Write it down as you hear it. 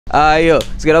Yo,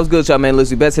 so that was good, y'all, man. Let's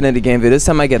do better than the game video. This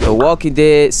time I get The Walking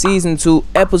Dead Season 2,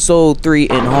 Episode 3 in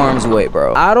harm's way,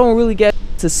 bro. I don't really get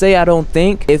to say I don't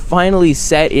think. It finally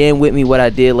sat in with me what I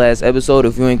did last episode.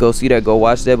 If you ain't go see that, go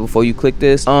watch that before you click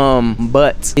this.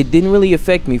 But it didn't really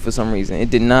affect me for some reason. It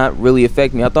did not really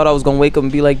affect me. I thought I was gonna wake up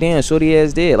and be like, damn, shorty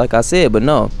ass dead, like I said, but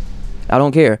no. I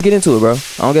don't care. Get into it, bro.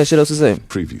 I don't got shit else to say.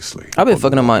 Previously, I've been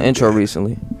fucking up my intro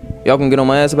recently. Y'all can get on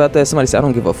my ass about that? Somebody said I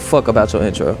don't give a fuck about your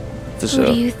intro. For sure.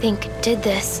 Who do you think did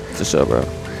this? For sure, bro.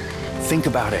 Think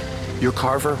about it. You're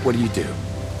Carver, what do you do?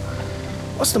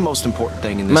 What's the most important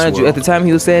thing in this Mind world? you, at the time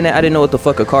he was saying that, I didn't know what the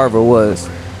fuck a carver was.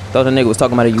 Thought the nigga was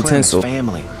talking about a utensil.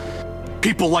 Family.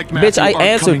 people like Matthew Bitch, I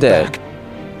answered that.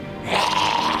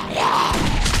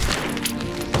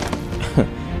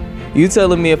 You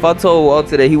telling me if I told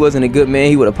Walter that he wasn't a good man,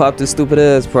 he would have popped his stupid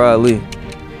ass? Probably.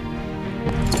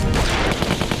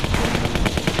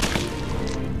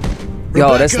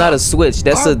 Yo, that's not a switch.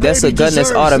 That's a gun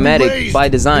that's automatic by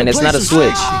design. That's not a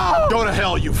switch. Go to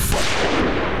hell, you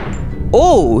fuck.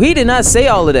 Oh, he did not say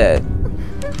all of that.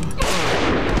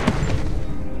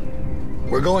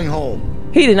 We're going home.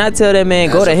 He did not tell that man,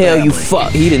 go to hell, you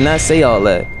fuck. He did not say all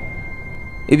that.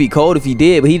 It'd be cold if he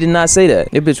did, but he did not say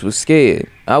that. That bitch was scared.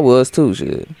 I was too,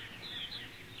 shit.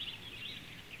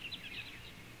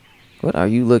 What are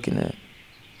you looking at?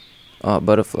 Oh,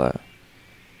 butterfly.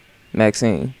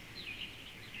 Maxine.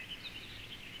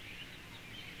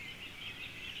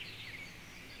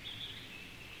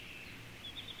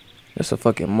 That's a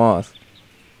fucking moth.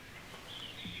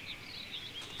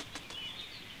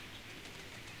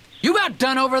 You about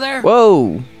done over there?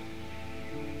 Whoa.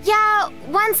 Yeah,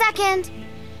 1 second.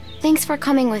 Thanks for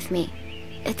coming with me.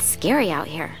 It's scary out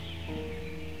here.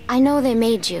 I know they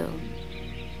made you.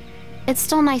 It's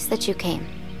still nice that you came.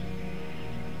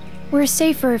 We're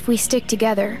safer if we stick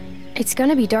together. It's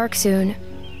gonna be dark soon.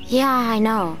 Yeah, I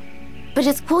know. But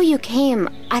it's cool you came.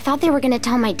 I thought they were gonna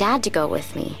tell my dad to go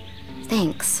with me.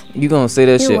 Thanks. You gonna say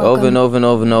that You're shit welcome. over and over and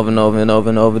over and over and over and over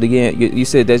and over again? You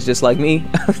said that's just like me?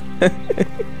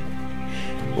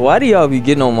 Why do y'all be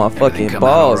getting on my fucking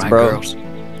balls, bro? Girls?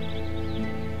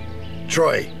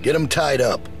 Troy, get him tied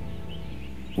up.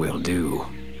 Will do.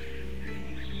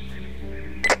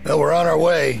 Well, we're on our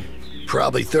way.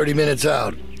 Probably 30 minutes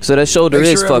out. So that shoulder Make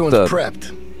is sure fucked up. everyone's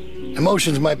prepped.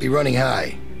 Emotions might be running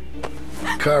high.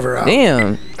 Carver out.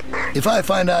 Damn. If I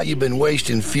find out you've been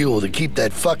wasting fuel to keep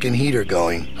that fucking heater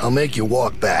going, I'll make you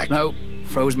walk back. Nope,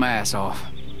 froze my ass off.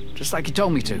 Just like you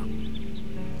told me to.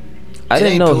 I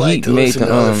didn't know heat made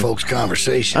the other folks'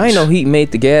 conversations. I didn't know heat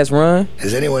made the gas run.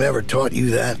 Has anyone ever taught you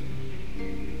that?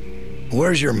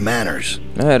 Where's your manners?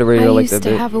 I had a radio I like used that, to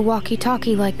bitch. have a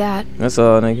walkie-talkie like that. That's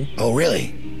all, nigga. Oh, really?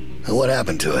 And what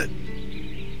happened to it?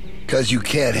 'Cause you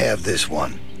can't have this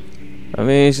one. I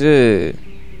mean, shit.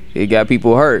 It got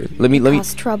people hurt. Let me.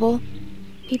 Caused trouble.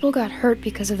 People got hurt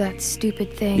because of that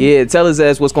stupid thing. Yeah, tell his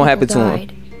ass what's gonna happen to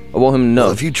Died. him. I want him to know.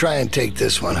 Well, if you try and take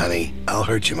this one, honey, I'll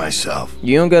hurt you myself.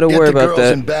 You don't gotta worry about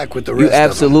that. Back with the You rest of them.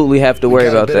 absolutely have to worry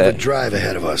about We got a bit that. of a drive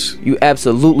ahead of us. You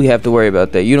absolutely have to worry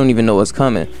about that. You don't even know what's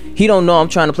coming. He don't know I'm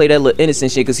trying to play that little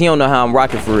innocent shit because he don't know how I'm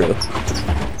rocking for real.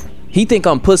 He think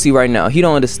I'm pussy right now. He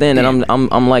don't understand that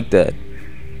I'm like that.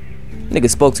 Nigga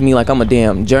spoke to me like I'm a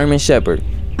damn German Shepherd.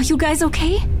 Are you guys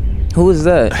okay? Who is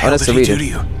that? The Oh, hell that's did he do Sarita. to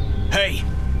you? Hey,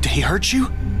 did he hurt you?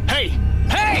 Hey,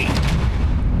 hey!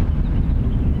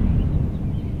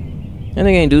 That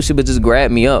nigga ain't do shit but just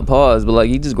grab me up. Pause. But like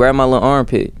he just grabbed my little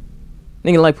armpit.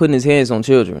 Nigga like putting his hands on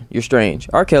children. You're strange.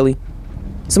 R. Kelly.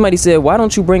 Somebody said, why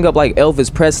don't you bring up like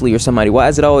Elvis Presley or somebody? Why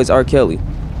is it always R. Kelly?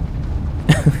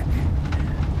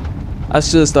 I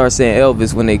should start saying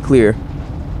Elvis when they clear.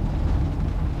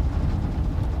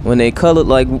 When they colored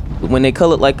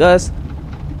like us,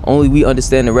 only we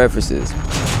understand the references.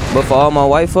 But for all my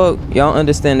white folk, y'all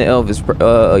understand the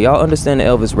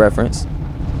Elvis reference.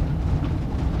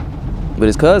 But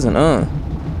his cousin,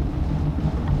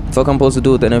 fuck I'm supposed to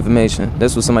do with that information?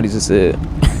 That's what somebody just said.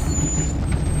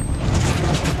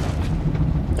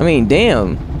 I mean,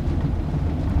 damn.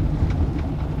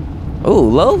 Oh,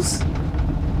 Los?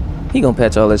 He gonna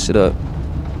patch all that shit up.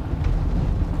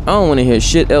 I don't wanna hear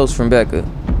shit else from Becca.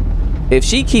 If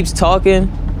she keeps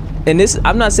talking, and this,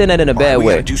 I'm not saying that in a bad We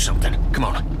way. gotta do something. Come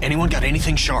on. Anyone got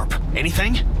anything sharp?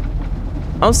 Anything?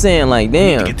 I'm saying like, We need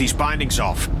to damn. get these bindings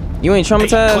off. You ain't Hey,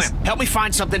 traumatized? Clem, help me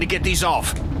find something to get these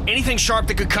off. Anything sharp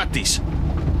that could cut these.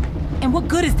 And what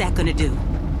good is that gonna do?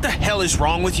 The hell is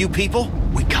wrong with you people?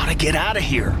 We gotta get out of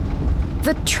here.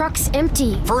 The truck's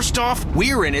empty. First off,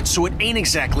 we're in it, so it ain't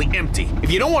exactly empty. If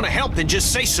you don't want to help, then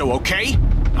just say so, okay?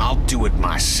 I'll do it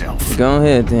myself. Go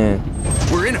ahead then.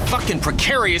 We're in a fucking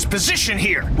precarious position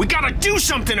here. We gotta do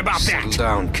something about that. Settle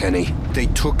down, Kenny. They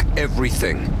took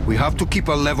everything. We have to keep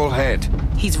a level head.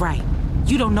 He's right.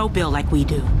 You don't know Bill like we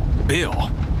do. Bill?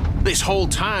 This whole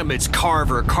time it's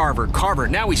Carver, Carver, Carver.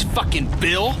 Now he's fucking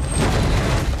Bill?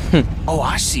 Oh,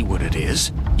 I see what it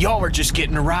is. Y'all are just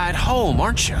getting a ride home,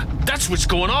 aren't you? That's what's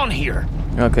going on here.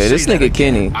 Okay, this nigga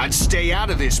Kenny. I'd stay out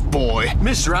of this, boy.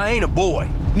 Mister, I ain't a boy.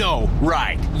 No,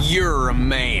 right. You're a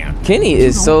man. Kenny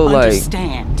is so like.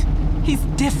 Understand? He's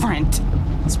different.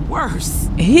 It's worse.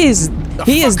 He is.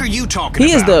 He is. Are you talking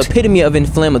he is the about? epitome of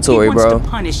inflammatory, He wants bro. to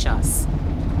punish us.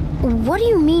 What do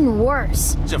you mean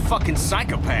worse? He's a fucking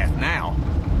psychopath now.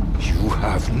 You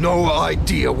have no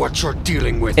idea what you're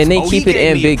dealing with. And they Oh, keep he it gave me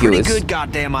a ambiguous. pretty good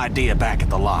goddamn idea back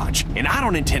at the lodge, and I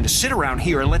don't intend to sit around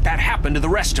here and let that happen to the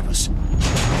rest of us.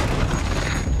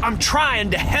 I'm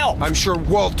trying to help. I'm sure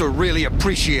Walter really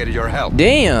appreciated your help.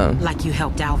 Damn. Like you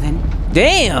helped Alvin.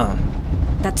 Damn.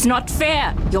 That's not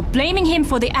fair. You're blaming him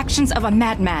for the actions of a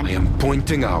madman. I am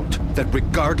pointing out that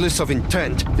regardless of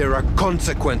intent, there are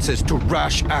consequences to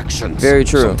rash actions. Very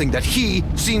true. Something that he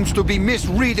seems to be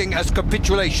misreading as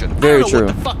capitulation. Very I don't know true.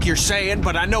 what the fuck you're saying,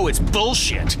 but I know it's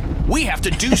bullshit. We have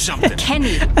to do something.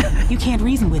 Kenny, you can't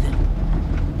reason with him.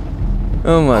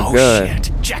 Oh my Oh god.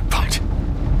 shit. Jackpot.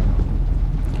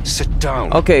 Sit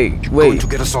down. Okay, going wait. to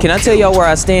get us all Can I tell y'all where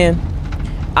I stand?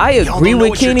 I Y'all agree don't know with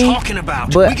what Kenny, you're talking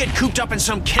about. but we get cooped up in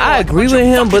some kennel I like a agree bunch with of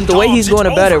him. But fucking the way dogs. he's going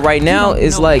It's about it over. right now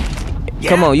is like,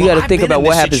 come on, you got to I've think been about in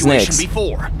what this happens situation next.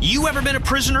 Before. You ever been a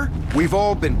prisoner? We've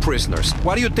all been prisoners.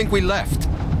 Why do you think we left?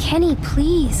 Kenny,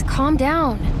 please, calm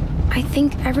down. I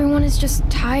think everyone is just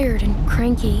tired and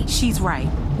cranky. She's right.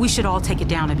 We should all take it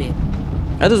down a bit.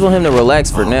 I just want him to relax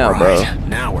for now, bro. Right.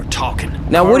 Now we're talking.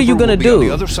 Now, what are you Carver gonna will be on the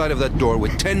do? other side of that door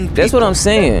with 10 people. That's what I'm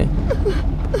saying.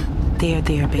 There,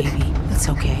 baby. It's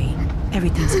okay.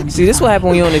 Everything's gonna be See, this fine. what happen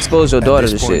when you don't expose your At daughter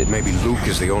to this point, shit. maybe Luke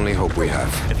is the only hope we have.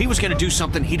 If he was gonna do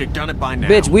something, he'd have done it by now.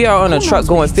 Bitch, we are on a Who truck knows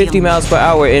what going he's 50 dealing miles with? per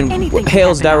hour in Anything can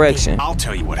Hale's happen out direction. I'll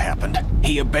tell you what happened.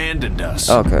 He abandoned us.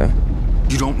 Okay.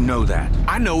 You don't know that.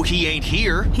 I know he ain't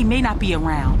here. He may not be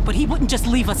around, but he wouldn't just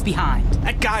leave us behind.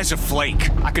 That guy's a flake.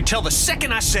 I could tell the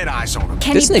second I set eyes on him.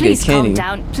 Kenny, This nigga please Kenny. calm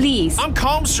down, please. I'm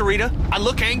calm, Sarita. I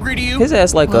look angry to you. His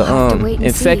ass like We'll have to a wait and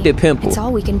infected see. pimple. It's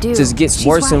all we can do. Just gets She's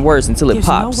worse and right. worse until it There's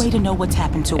pops. no way to know what's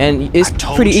happened to him. And it's I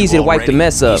told pretty you easy to wipe the already.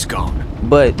 mess up. He's gone.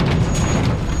 But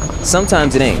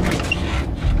sometimes it ain't.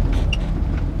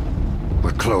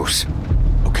 We're close.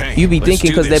 Okay. You be let's thinking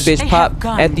do because that this. bitch They pop have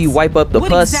guns. after you wipe up the what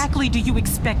pus exactly do you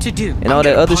expect to do? and all I'm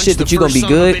that gonna other punch shit the that you gonna be first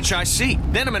son of a good. bitch I see.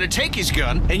 Then I'm gonna take his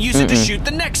gun and use it to shoot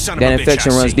the next son of That a bitch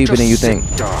infection I runs see. deeper than you think.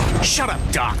 Sit down. Shut up,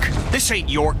 Doc. This ain't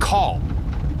your call.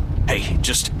 Hey,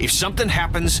 just if something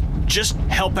happens, just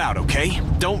help out, okay?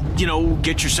 Don't,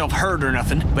 get yourself hurt or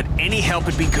nothing, but any help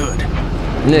would be good.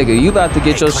 Nigga, you about to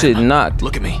get Hey, your shit Clem, knocked.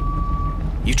 Look at me.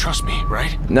 You trust me,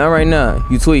 right? Not right now.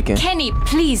 You tweaking. Kenny,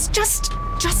 please, just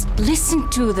listen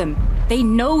to them. They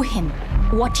know him,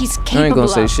 what he's capable I ain't gonna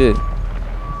say of. shit.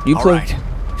 You All play. right.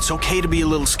 It's okay to be a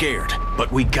little scared,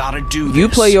 but we gotta do this. You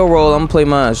play your role. I'm gonna play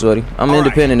mine, shorty. I'm All right.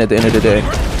 independent at the end of the day.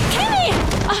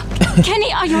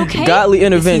 Kenny, are you okay? Godly Is he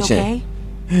intervention.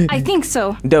 okay? I think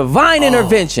so. Divine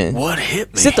intervention. What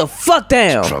hit me? Sit the fuck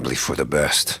down. Probably for the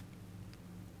best.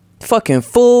 Fucking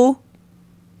fool.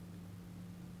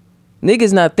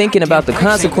 Niggas not thinking about the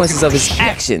consequences of his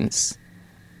actions.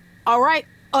 All right,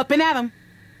 up and at him.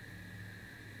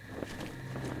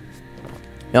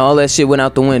 And all that shit went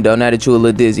out the window now that you a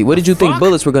little dizzy. What did you think Fuck?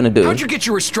 bullets were gonna do? How'd you get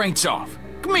your restraints off?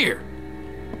 Come here.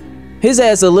 His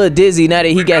ass a little dizzy now that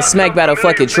he got smacked by the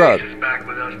fucking truck.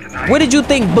 What did you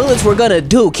think bullets were gonna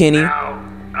do, Kenny? Now,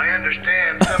 I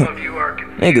understand some of you are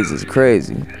confused Niggas is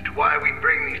crazy. as to why we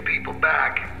bring these people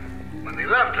back when they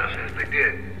left us as they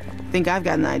did. Think I've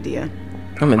got an idea.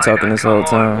 I've been talking this whole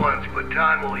time. But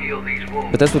time will heal these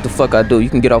wounds. But that's what the fuck I do. You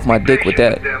can get off my dick with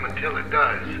that, Them until it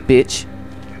does. bitch.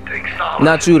 Take solace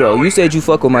Not you though. You said you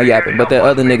fuck with my yapping, but that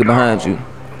other nigga behind you.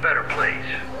 A better place.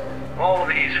 All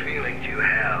these feelings you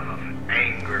have of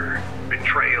anger,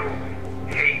 betrayal,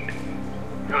 hate,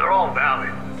 they're all valid.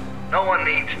 No one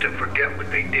needs to forget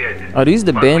what they did. Are these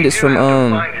the But we bandits do from have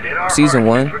to find it in our season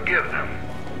hearts to 1? forgive them.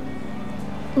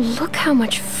 Look how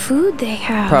much food they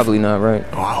have. Probably not, right?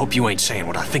 Oh, I hope you ain't saying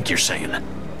what I think you're saying.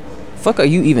 Fuck are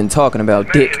you even talking about,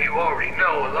 Many dick? of you already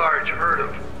know a large herd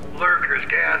of lurkers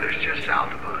gathers just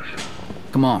south of us.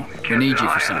 Come on, we need you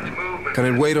for something. Can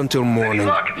it wait until morning?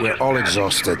 We're all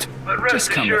exhausted. But rest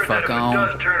Just come the assured fuck that if on. it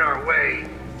does turn our way,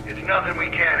 it's nothing we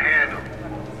can't handle.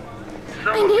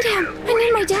 Some I of need you him. have I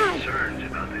need my voiced dad.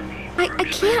 concerns about the need I for can't.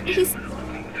 expansion He's... with a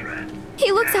looming threat. He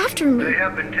He looks after me. They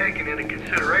have been taken into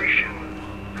consideration.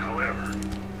 However,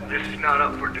 this is not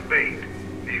up for debate.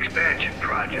 The expansion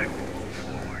project will move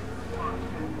forward.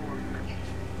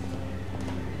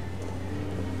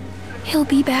 He'll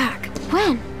be back.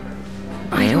 When?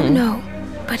 I don't know,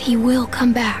 but he will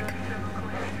come back.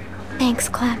 Thanks,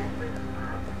 Clem.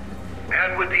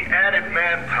 And with the added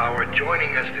manpower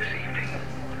joining us this evening,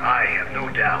 I have no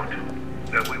doubt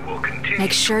that we will continue.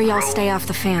 Make sure y'all stay off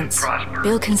the fence.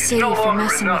 Bill can sue you for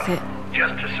messing with it.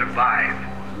 Just to survive.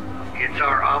 It's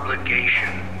our obligation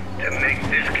to make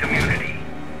this community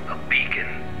a beacon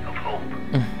of hope.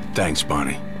 Thanks,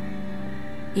 Barney.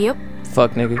 Yep.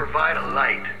 Fuck, nigga. Provide a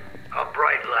light, a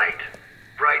bright light,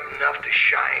 bright enough to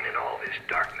shine in all this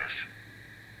darkness.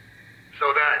 So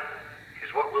that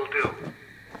is what we'll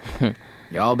do.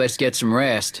 Y'all best get some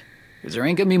rest, because there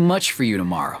ain't gonna be much for you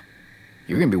tomorrow.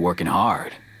 You're gonna be working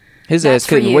hard. His ass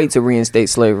couldn't wait to reinstate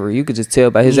slavery. You could just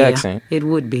tell by his accent. It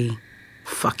would be.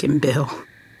 Fucking Bill.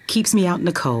 Keeps me out in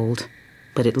the cold,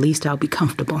 but at least I'll be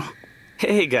comfortable.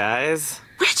 Hey, guys.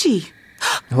 Reggie!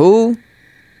 Who?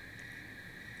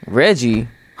 Reggie?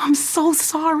 I'm so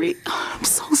sorry. I'm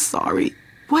so sorry.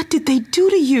 What did they do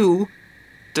to you?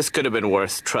 This could have been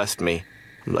worse, trust me.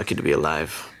 I'm lucky to be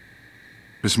alive.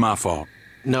 It's my fault.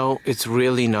 No, it's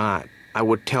really not. I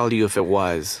would tell you if it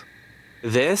was.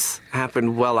 This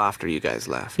happened well after you guys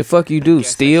left. The fuck you do?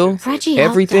 Steal? Reggie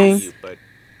everything? helped us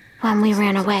when we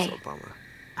ran away.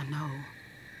 I know.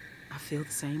 I feel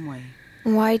the same way.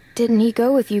 Why didn't he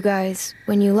go with you guys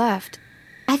when you left?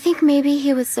 I think maybe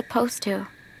he was supposed to,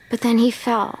 but then he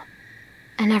fell.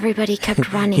 And everybody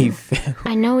kept running. He fell.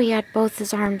 I know he had both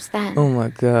his arms then. Oh my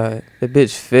god. That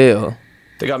bitch fell.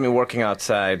 They got me working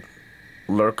outside.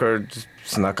 Lurker just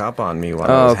snuck up on me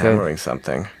while I was hammering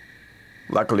something.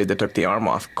 Luckily, they took the arm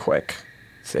off quick.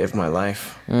 Saved my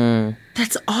life.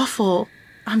 That's awful.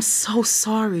 I'm so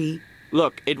sorry.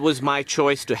 Look, it was my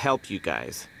choice to help you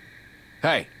guys.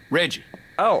 Hey, Reggie.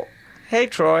 Oh, hey,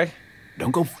 Troy.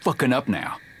 Don't go fucking up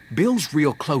now. Bill's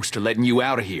real close to letting you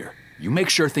out of here. You make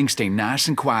sure things stay nice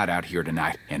and quiet out here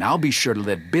tonight, and I'll be sure to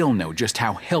let Bill know just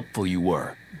how helpful you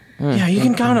were. Yeah, you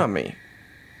can count on me.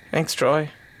 Thanks, Troy.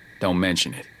 Don't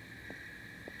mention it.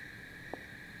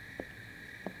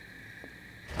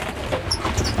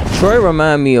 Troy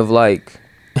remind me of like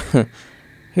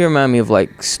he remind me of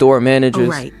like store managers.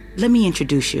 All right, let me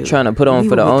introduce you. Trying to put on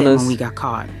for the We were with them owners. when we got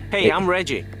caught. Hey, I'm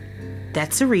Reggie.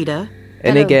 That's Sarita.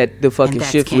 And they get the fucking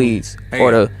that's shift Kenny. leads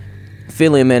or the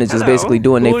fill-in managers Hello. basically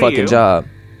doing Who their are fucking you? job.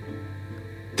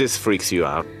 This freaks you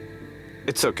out.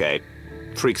 It's okay.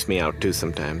 Freaks me out too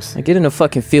sometimes. Like, get in the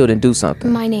fucking field and do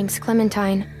something. My name's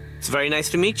Clementine. It's very nice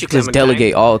to meet you, Just Clementine.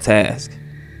 delegate all tasks.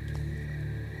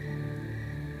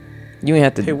 You ain't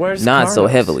have to Hey, where's nod so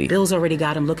Carlos? heavily. Bill's already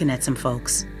got him looking at some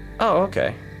folks. Oh,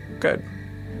 okay. Good.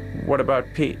 What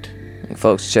about Pete? And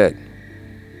folks, check.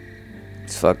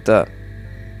 It's fucked up.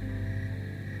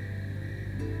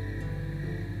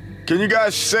 Can you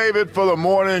guys save it for the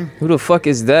morning? Who the fuck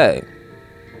is that?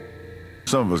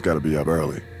 Some of us gotta be up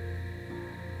early.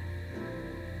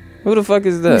 Who the fuck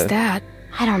is that? Who's that?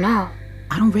 I don't know.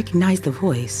 I don't recognize the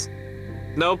voice.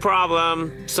 No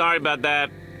problem. Sorry about that.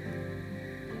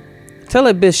 Tell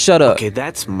that bitch shut up. Okay,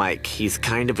 that's Mike. He's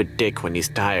kind of a dick when he's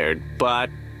tired, but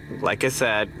like I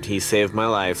said, he saved my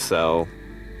life, so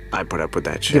I put up with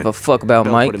that shit. Give a fuck about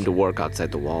Bill Mike. put him to work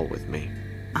outside the wall with me.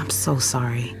 I'm so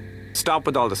sorry. Stop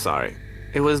with all the sorry.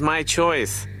 It was my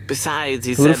choice. Besides,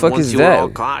 he Who the said fuck once is you were that? all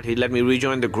caught, he'd let me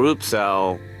rejoin the group,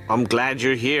 so I'm glad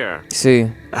you're here.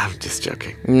 See, I'm just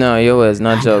joking. no, your ass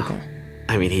not joking.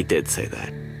 I mean, he did say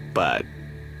that, but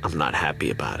I'm not happy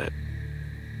about it.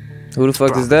 Who the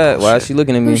fuck is that? Why is she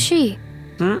looking at me? Who's she?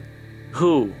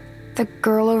 Who? The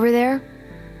girl over there?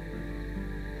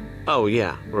 Oh,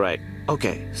 yeah, right.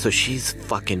 Okay, so she's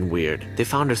fucking weird. They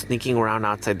found her sneaking around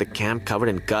outside the camp covered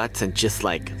in guts and just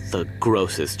like the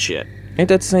grossest shit. Ain't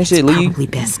that the same shit Lee? Probably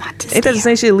best not to Ain't that the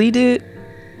same shit Lee did?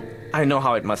 I know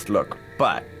how it must look,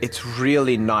 but it's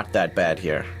really not that bad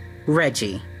here.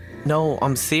 Reggie. No,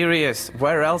 I'm serious.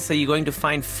 Where else are you going to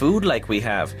find food like we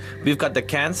have? We've got the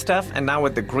canned stuff, and now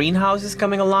with the greenhouses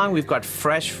coming along, we've got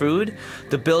fresh food.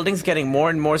 The building's getting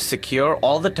more and more secure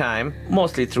all the time,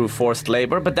 mostly through forced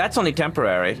labor, but that's only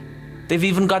temporary. They've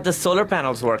even got the solar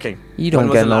panels working. You don't When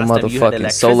was get the no last time you had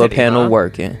motherfucking solar electricity, panel huh?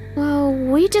 working. Well,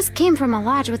 we just came from a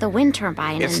lodge with a wind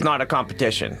turbine. It's and not a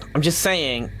competition. I'm just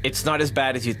saying, it's not as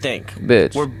bad as you think.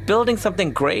 Bitch. We're building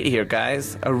something great here,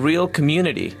 guys. A real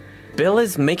community. Bill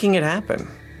is making it happen.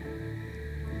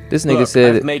 This nigga Look,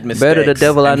 said, I've made better the mistakes,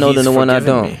 devil I and know he's than the one I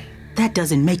forgiven don't. me. That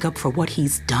doesn't make up for what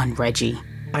he's done, Reggie.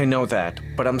 I know that,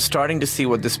 but I'm starting to see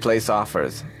what this place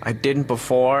offers. I didn't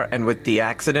before, and with the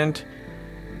accident,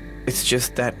 it's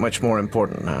just that much more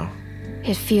important now.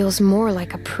 It feels more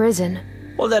like a prison.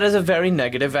 Well, that is a very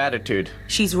negative attitude.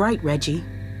 She's right, Reggie.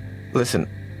 Listen,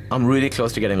 I'm really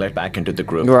close to getting let back into the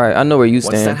group. Right, I know where you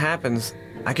stand. Once that happens,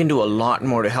 I can do a lot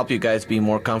more to help you guys be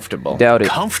more comfortable. Doubt it.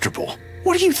 Comfortable?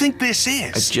 What do you think this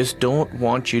is? I just don't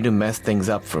want you to mess things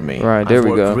up for me. Right, there we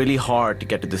go. I've worked really hard to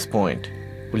get to this point.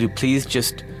 Will you please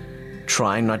just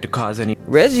try not to cause any...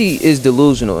 Reggie is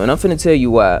delusional, and I'm finna tell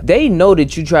you why. They know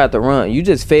that you tried to run. You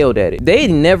just failed at it. They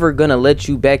never gonna let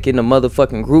you back in the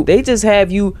motherfucking group. They just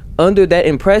have you under that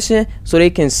impression so they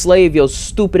can slave your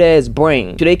stupid ass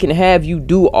brain. So they can have you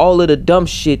do all of the dumb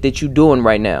shit that you doing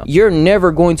right now. You're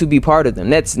never going to be part of them.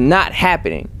 That's not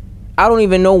happening. I don't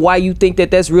even know why you think that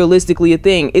that's realistically a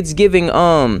thing. It's giving,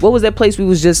 what was that place we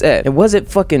was just at? It wasn't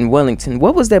fucking Wellington.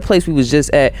 What was that place we was just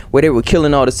at where they were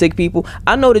killing all the sick people?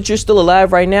 I know that you're still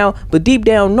alive right now, but deep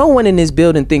down, no one in this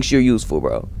building thinks you're useful,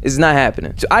 bro. It's not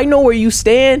happening. So I know where you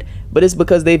stand, but it's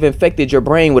because they've infected your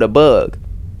brain with a bug.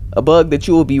 A bug that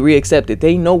you will be reaccepted.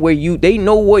 They know where you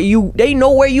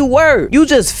were. You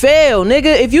just fell,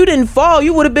 nigga. If you didn't fall,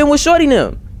 you would have been with Shorty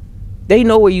them. They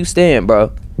know where you stand,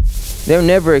 bro. They're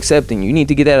never accepting you. You need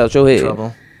to get that out your head.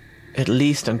 Trouble. At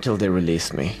least until they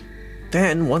release me.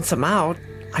 Then, once I'm out,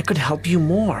 I could help you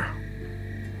more.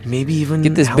 Maybe even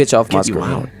get this bitch off my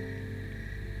screen.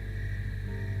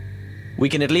 We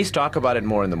can at least talk about it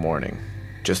more in the morning.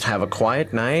 Just have a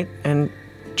quiet night and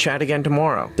chat again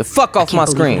tomorrow. The fuck off my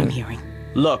screen.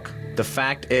 Look, the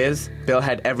fact is, Bill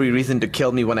had every reason to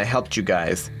kill me when I helped you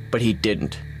guys, but he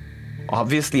didn't.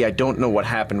 Obviously, I don't know what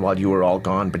happened while you were all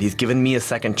gone, but he's given me a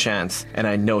second chance, and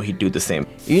I know he'd do the same.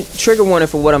 Trigger warning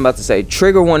for what I'm about to say.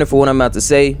 Trigger warning for what I'm about to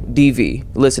say. DV.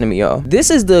 Listen to me, y'all. This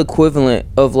is the equivalent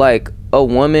of like a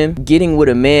woman getting with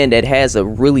a man that has a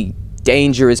really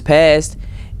dangerous past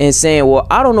and saying, well,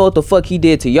 I don't know what the fuck he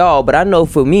did to y'all, but I know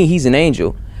for me, he's an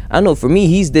angel. I know for me,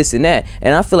 he's this and that,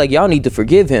 and I feel like y'all need to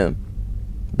forgive him.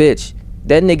 Bitch,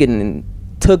 that nigga done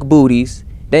took booties.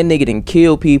 That nigga done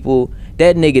killed people.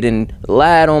 That nigga done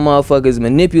lied on motherfuckers,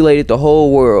 manipulated the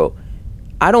whole world.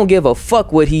 I don't give a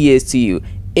fuck what he is to you.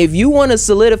 If you want to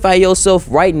solidify yourself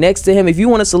right next to him, if you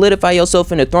want to solidify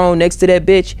yourself in the throne next to that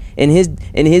bitch and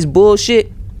his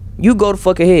bullshit, you go the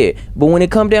fuck ahead. But when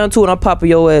it come down to it, I'm popping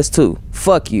your ass too.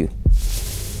 Fuck you.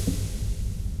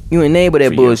 You enable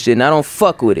that bullshit and I don't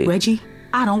fuck with it. Reggie,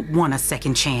 I don't want a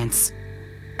second chance.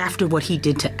 After what he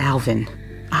did to Alvin,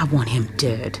 I want him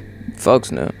dead.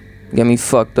 Folks now. Got me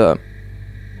fucked up.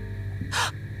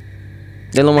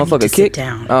 That little motherfucker kicked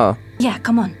down. Oh. Yeah,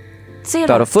 come on. Sarah,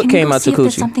 thought a foot came out the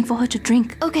coochie. Something for her to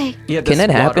drink. Okay. Yeah, can that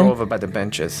happen? Over by the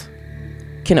benches.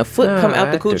 Can a foot come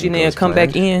out the coochie and then come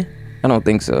back in? I don't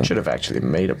think so. Should have actually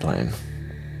made a plan.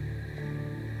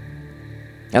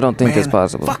 I don't think that's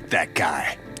possible. Fuck that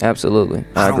guy. Absolutely.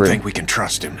 I agree. don't think we can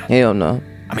trust him. Hell no.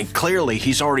 I mean, clearly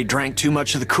he's already drank too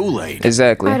much of the Kool-Aid.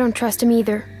 Exactly. I don't trust him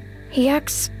either. He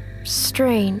acts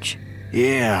strange.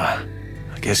 Yeah.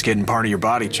 I guess getting part of your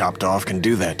body chopped off can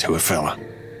do that to a fella.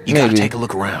 You gotta take a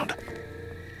look around.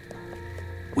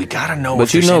 We gotta know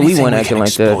if there's anything we can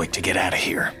exploit to get out of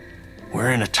here.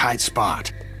 We're in a tight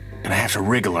spot. Gonna have to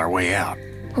wriggle our way out.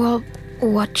 Well,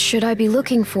 what should I be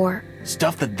looking for?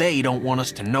 Stuff that they don't want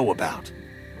us to know about.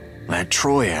 That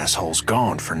Troy asshole's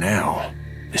gone for now.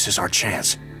 This is our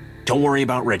chance. Don't worry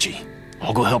about Reggie.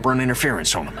 I'll go help run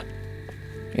interference on him.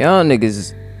 Y'all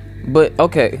niggas, but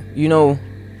okay, you know,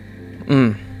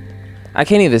 I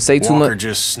can't even say too much. Walker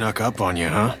just snuck up on you,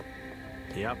 huh?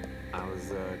 Yep. I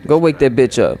was, go wake that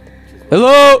bitch up.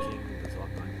 Hello?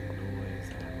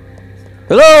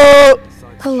 Hello?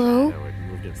 Hello?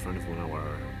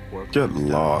 Get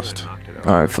lost.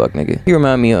 Alright, fuck nigga. He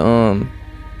remind me of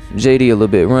JD a little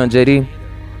bit. Run JD.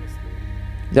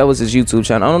 That was his YouTube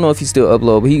channel. I don't know if he still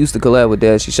upload, but he used to collab with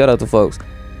Dashy. Shout out to folks.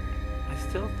 I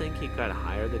still think he got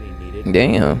higher than he needed.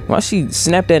 Damn. Why she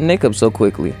snapped that neck up so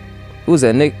quickly? Who was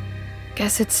that, Nick?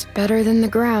 Guess it's better than the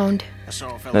ground.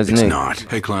 That's It's Nick. not.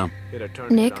 Hey, Clem.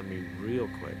 Nick?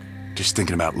 Just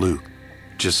thinking about Luke.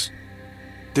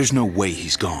 There's no way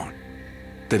he's gone.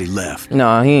 That he left.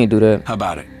 Nah, he ain't do that. How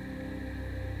about it?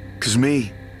 'Cause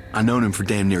me, I've known him for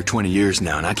damn near 20 years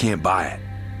now, and I can't buy it.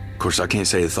 Of course, I can't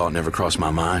say the thought never crossed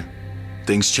my mind.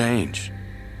 Things change.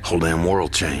 Whole damn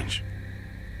world change.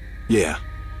 Yeah,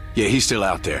 he's still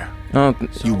out there. I don't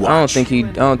think he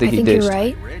I think dished. you're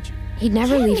right. He'd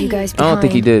never leave you guys behind. I don't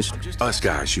think he dished. Us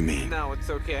guys, you mean? No, it's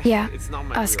okay. Yeah,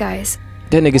 us guys.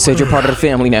 That nigga said you're part of the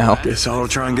family now. Guess I'll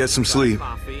try and get some sleep.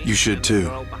 You should too.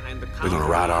 We're gonna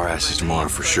ride our asses tomorrow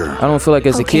for sure. I don't feel like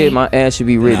as a kid my ass should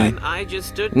be ridden. I just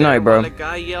stood Night, there bro. while a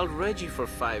guy yelled Reggie for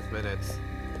 5 minutes.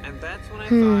 And that's when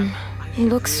I thought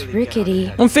Looks rickety.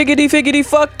 I'm figgity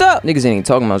fucked up. Niggas ain't even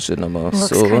talking about shit no more. Looks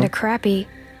So, kind of crappy.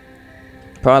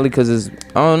 probably because it's,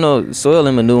 I don't know, soil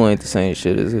and manure ain't the same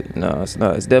shit, is it? No, it's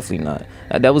not. It's definitely not.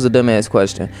 That was a dumbass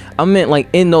question. I meant, like,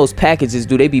 in those packages,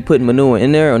 do they be putting manure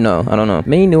in there or no? I don't know.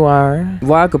 Manure.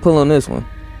 Why I could pull on this one?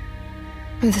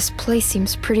 This place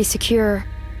seems pretty secure.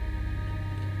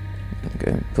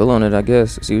 Okay, pull on it, I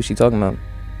guess. See what she talking about.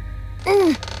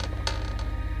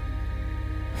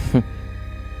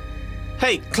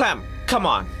 Hey, Clem, come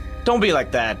on. Don't be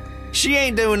like that. She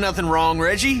ain't doing nothing wrong,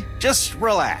 Reggie. Just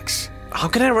relax. How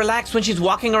can I relax when she's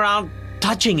walking around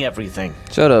touching everything?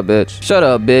 Shut up, bitch. Shut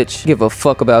up, bitch. Give a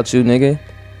fuck about you, nigga.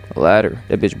 A ladder.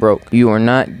 That bitch broke. You are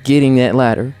not getting that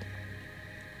ladder.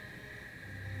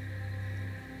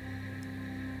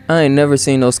 I ain't never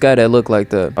seen no sky that look like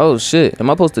that. Oh shit. Am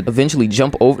I supposed to eventually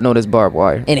jump over? No, that's barbed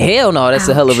wire. And hell no, that's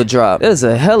a hell of a drop. That is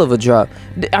a hell of a drop.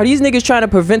 Are these niggas trying to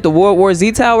prevent the World War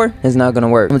Z tower? It's not gonna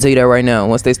work. I'm gonna tell you that right now.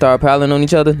 Once they start piling on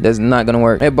each other, that's not gonna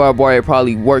work. That barbed wire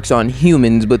probably works on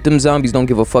humans, but them zombies don't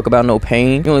give a fuck about no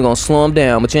pain. You're only gonna slow them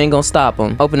down, but you ain't gonna stop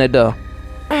them. Open that door.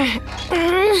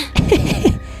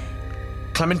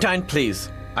 Clementine, please.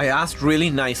 I asked really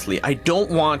nicely. I don't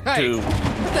want to...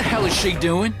 What the hell is she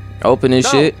doing? Open this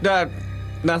shit.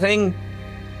 Nothing.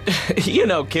 You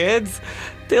know, kids.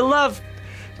 They love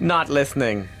not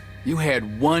listening. You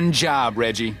had one job,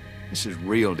 Reggie. This is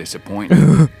real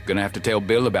disappointing. Gonna have to tell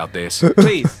Bill about this.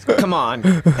 Please, come on.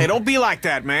 Hey, don't be like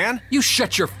that, man. You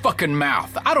shut your fucking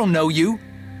mouth. I don't know you.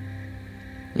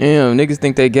 Yeah, niggas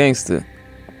think they gangster.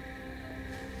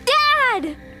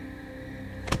 Dad!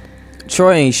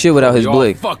 Troy ain't shit without his You're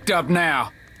blick. fucked up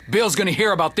now. Bill's gonna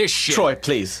hear about this shit. Troy,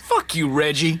 please. Fuck you,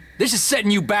 Reggie. This is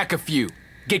setting you back a few.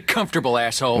 Get comfortable,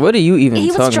 asshole. What are you even He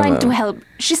was talking trying about? to help.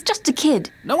 She's just a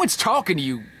kid. No one's talking to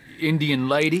you, Indian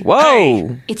lady. Whoa!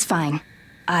 Hey, It's fine.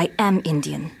 I am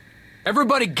Indian.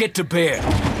 everybody get to bed.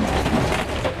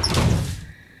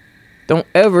 Don't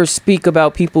ever speak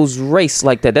about people's race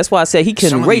like that. That's why I said he Some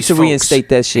couldn't of wait these to folks reinstate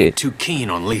that shit. ain't too keen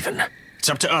on leaving. It's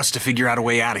up to us to figure out a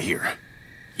way out of here.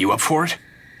 You up for it?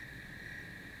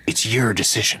 It's your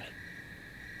decision.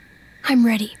 I'm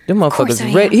ready. Them Of course I motherfuckers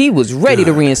am. ready. He was ready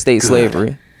to reinstate Good.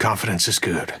 slavery. Confidence is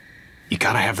good. You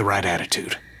gotta have the right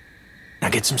attitude. Now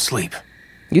get some sleep.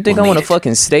 You think We'll I want need to it.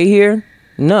 fucking stay here?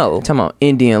 No. Talking about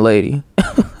Indian lady.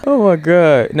 Oh my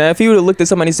god. Now if he would have looked at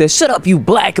somebody and said, "Shut up, you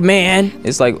black man,"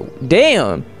 it's like,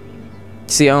 damn.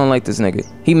 See, I don't like this nigga.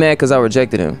 He mad because I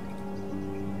rejected him.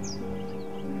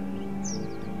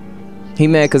 He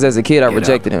mad because as a kid I Get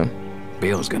rejected up. him.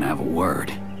 Bill's gonna have a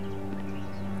word.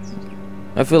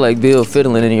 I feel like Bill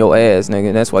fiddling in your ass,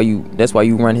 nigga. That's why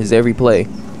you run his every play.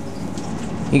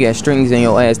 He got strings in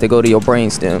your ass that go to your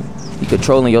brainstem. He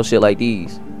controlling your shit like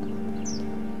these.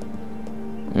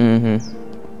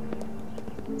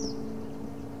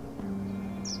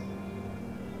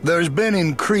 There's been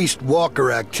increased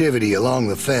walker activity along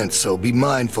the fence, so be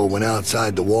mindful when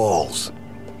outside the walls.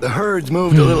 The herd's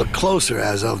moved a little closer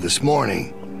as of this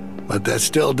morning, but that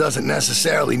still doesn't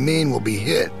necessarily mean we'll be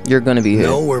hit. You're gonna be hit.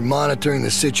 No, we're monitoring the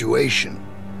situation.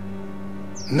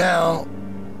 Now,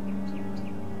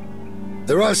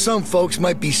 there are some folks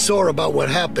might be sore about what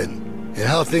happened and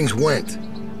how things went.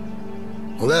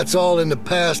 Well, that's all in the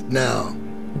past now.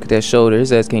 Look at that shoulder.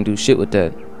 His ass can't do shit with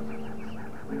that.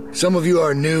 Some of you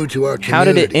are new to our community. How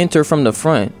did it enter from the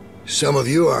front? Some of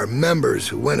you are members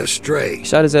who went astray.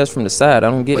 Shot his ass from the side. I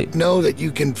don't get it. Know that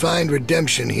you can find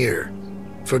redemption here.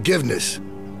 Forgiveness.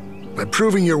 By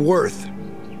proving your worth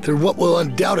through what will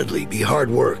undoubtedly be hard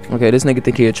work. Okay, this nigga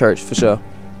think he a church for sure.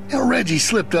 Now, Reggie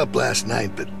slipped up last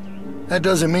night, but that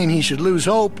doesn't mean he should lose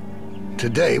hope.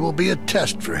 Today will be a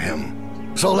test for him.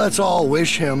 So let's all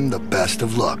wish him the best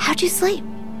of luck. How'd you sleep?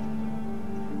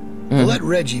 Well, let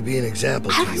Reggie be an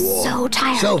example to you all. so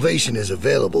tired. Salvation is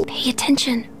available. Pay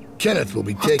attention. Kenneth will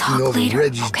be We'll taking talk over later,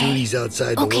 Reggie's okay? duties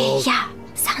outside the Okay, walls. yeah.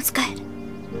 Sounds good.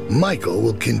 Michael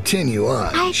will continue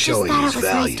on I just showing thought his it was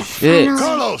nice value. to Shit. finally...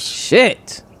 Carlos!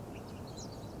 Shit.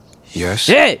 Yes?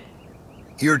 Shit.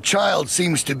 Your child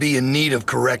seems to be in need of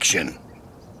correction.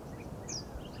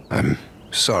 I'm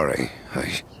sorry.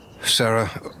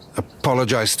 Sarah,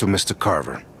 apologize to Mr.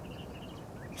 Carver.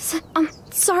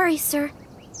 Sorry, sir.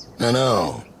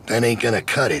 No, that ain't gonna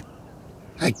cut it.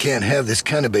 I can't have this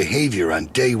kind of behavior on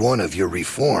day one of your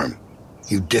reform.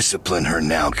 You discipline her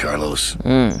now, Carlos.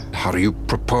 How do you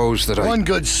propose that One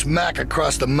good smack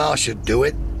across the mouth should do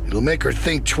it. It'll make her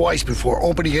think twice before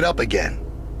opening it up again.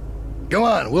 Go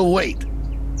on, we'll wait.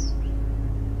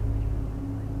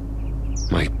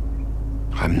 My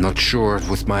I'm not sure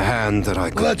with my hand that I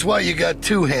could... Well, that's why you got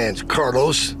two hands,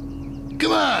 Carlos.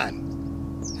 Come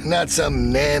on. Not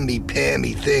some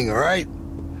namby-pamby thing, all right?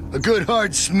 A good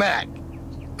hard smack.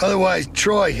 Otherwise,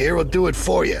 Troy here will do it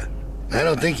for you. I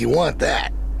don't think you want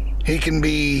that. He can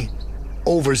be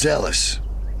overzealous.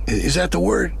 Is that the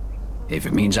word? If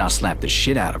it means I'll slap the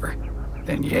shit out of her,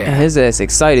 then yeah. And his ass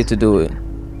excited to do it.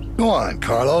 Go on,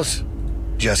 Carlos.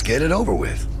 Just get it over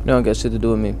with. You don't got shit to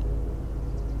do with me.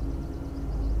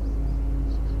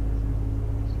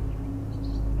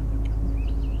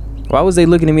 Why was they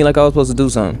looking at me like I was supposed to do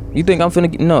something? You think I'm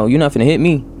finna... No, you're not finna hit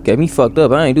me. Get me fucked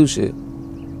up. I ain't do shit.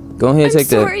 Go ahead and take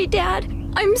that. I'm sorry, Dad.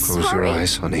 I'm sorry. Close your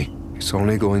eyes, honey. It's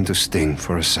only going to sting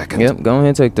for a second. Yep, go ahead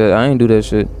and take that. I ain't do that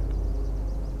shit.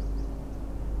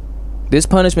 This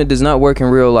punishment does not work in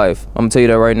real life. I'm gonna tell you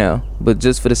that right now. But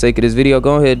just for the sake of this video,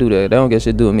 go ahead and do that. That don't get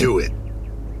shit to do with me. Do it.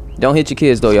 Don't hit your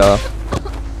kids though, y'all.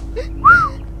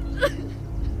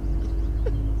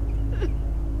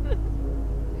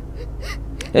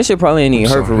 That shit probably ain't even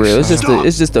hurt for real. It's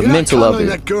just a mental of it. You're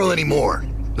not that girl anymore.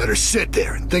 Let her sit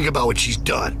there and think about what she's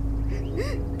done.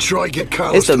 Troy, get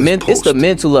Carlos It's the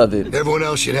mental of it. Everyone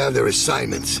else should have their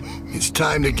assignments. It's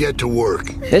time to get to work.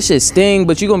 That shit sting,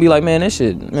 but you gonna be like, man, that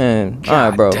shit, man. All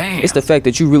right, bro. Damn. It's the fact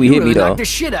that you really hit me though. Knocked the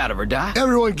shit out of her, Doc.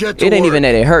 Everyone get to It ain't work. even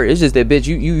that it hurt. It's just that, bitch,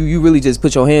 you really just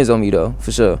put your hands on me though,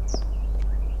 for sure.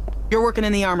 You're working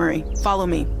in the armory. Follow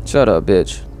me. Shut up,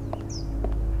 bitch.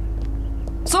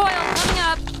 Soil coming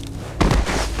up.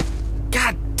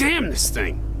 God damn this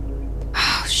thing.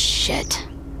 Oh, shit.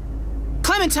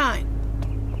 Clementine!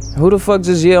 Who the fuck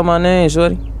just yelled my name,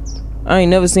 shorty? I ain't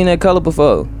never seen that color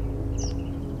before.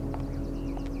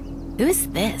 Who's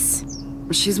this?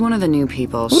 She's one of the new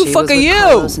people. Who the fuck are you?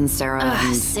 Carlos and Sarah.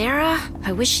 Sarah?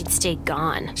 I wish she'd stayed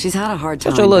gone. She's had a hard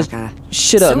time. Shut your little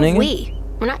shit up, nigga.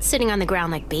 We're not sitting on the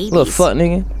ground like babies. Little fuck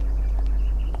nigga.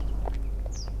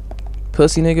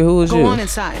 Pussy nigga, who is you? Go on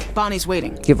inside. Bonnie's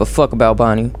waiting. Give a fuck about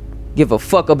Bonnie. Give a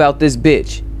fuck about this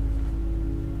bitch.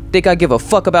 Think I give a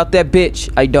fuck about that bitch?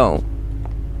 I don't.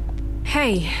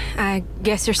 Hey, I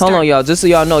guess you're Hold on, y'all. Just so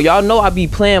y'all know I be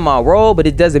playing my role, but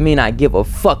it doesn't mean I give a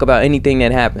fuck about anything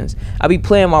that happens. I be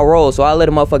playing my role, so I let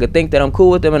a motherfucker think that I'm cool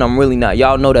with them, and I'm really not.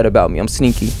 Y'all know that about me. I'm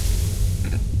sneaky.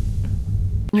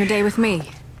 Your day with me.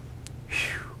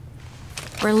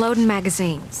 We're loading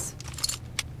magazines.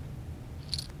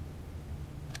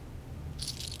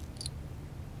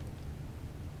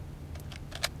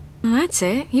 Well, that's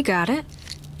it. You got it.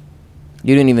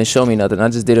 You didn't even show me nothing. I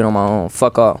just did it on my own.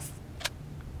 Fuck off.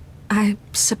 I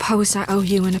suppose I owe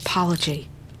you an apology.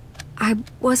 I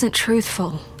wasn't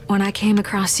truthful when I came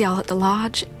across y'all at the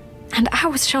lodge, and I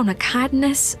was shown a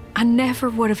kindness I never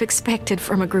would have expected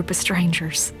from a group of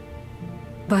strangers.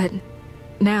 But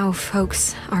now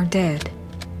folks are dead,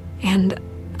 and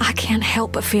I can't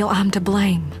help but feel I'm to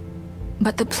blame.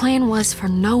 But the plan was for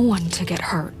no one to get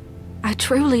hurt. I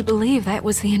truly believe that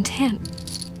was the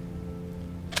intent.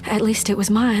 At least it was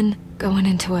mine going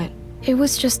into it. It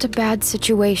was just a bad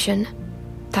situation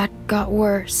that got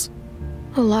worse.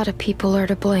 A lot of people are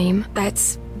to blame.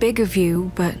 That's big of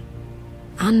you, but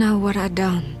I know what I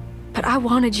done. But I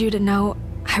wanted you to know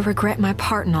I regret my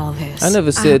part in all this. I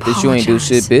never said that you ain't do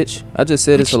shit, bitch. I just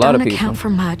said it's a lot of people. Don't account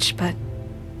for much, but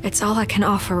it's all I can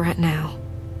offer right now.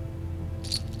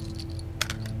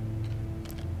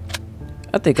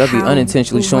 I think I'd be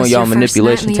unintentionally showing y'all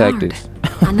manipulation tactics.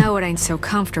 I know it ain't so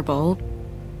comfortable,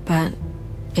 but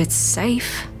it's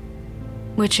safe.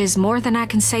 Which is more than I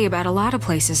can say about a lot of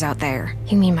places out there.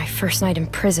 You mean my first night in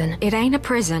prison? It ain't a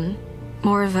prison.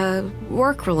 More of a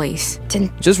work release.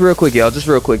 Just real quick, y'all.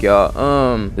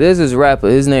 There's this rapper.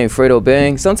 His name Fredo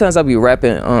Bang. Sometimes I'll be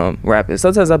rapping.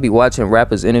 Sometimes I'll be watching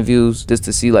rappers' interviews just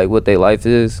to see like what their life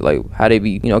is, like how they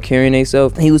be, carrying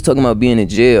themselves. He was talking about being in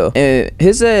jail, and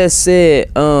his ass said,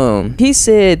 he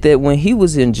said that when he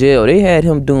was in jail, they had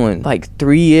him doing like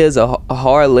 3 years of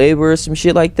hard labor or some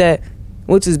shit like that.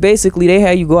 Which is basically they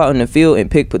had you go out in the field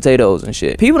and pick potatoes and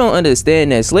shit. People don't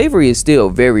understand that slavery is still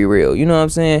very real. You know what I'm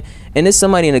saying? And there's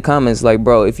somebody in the comments like,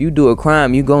 bro, if you do a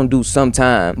crime, you gonna do some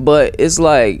time. But it's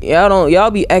like,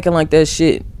 y'all be acting like that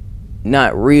shit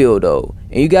not real though.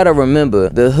 And you gotta remember,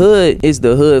 the hood is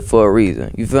the hood for a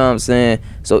reason. You feel what I'm saying?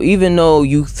 So even though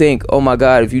you think, oh my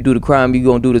God, if you do the crime, you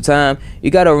gonna do the time,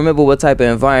 you gotta remember what type of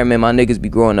environment my niggas be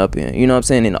growing up in. You know what I'm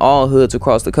saying? In all hoods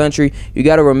across the country, you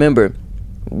gotta remember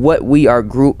what we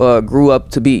grew up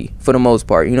to be for the most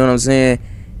part. You know what I'm saying?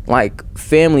 Like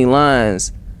family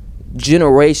lines,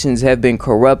 generations have been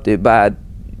corrupted by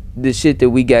the shit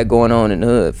that we got going on in the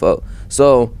hood, folks.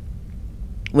 So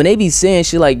when they be saying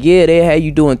shit like, yeah, they had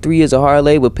you doing 3 years of hard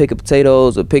labor picking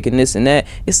potatoes or picking this and that,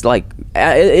 it's like,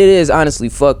 it is honestly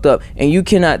fucked up. And you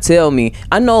cannot tell me,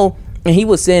 I know, and he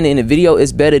was saying in the video,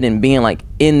 it's better than being like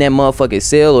in that motherfucking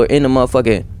cell or in the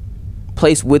motherfucking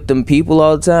place with them people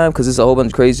all the time, because it's a whole bunch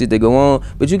of crazy shit that go on.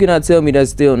 But you cannot tell me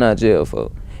that's still not jail,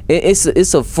 folks.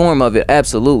 It's a form of it,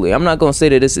 absolutely. I'm not gonna say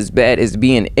that it's as bad as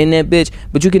being in that bitch,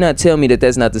 but you cannot tell me that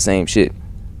that's not the same shit.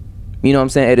 You know what I'm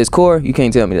saying? At its core, you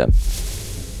can't tell me that.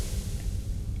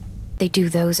 They do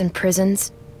those in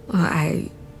prisons? Well,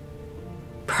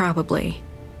 probably.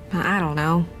 I don't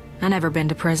know. I never been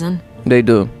to prison. They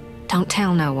do. Don't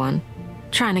tell no one.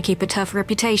 Trying to keep a tough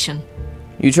reputation.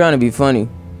 You trying to be funny.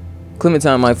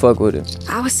 Clementine might fuck with it.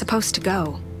 I was supposed to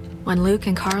go. When Luke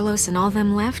and Carlos and all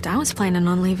them left, I was planning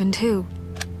on leaving too.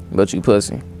 But you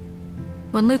pussy.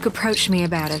 When Luke approached me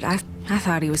about it, I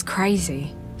thought he was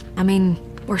crazy. I mean,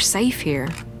 we're safe here.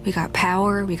 We got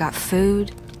power, we got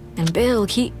food. And Bill,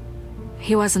 he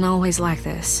wasn't always like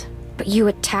this. But you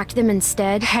attacked them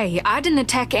instead? Hey, I didn't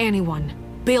attack anyone.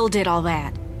 Bill did all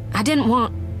that.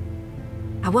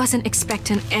 I wasn't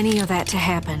expecting any of that to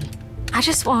happen. I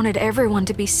just wanted everyone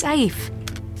to be safe.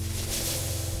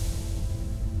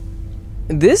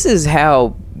 This is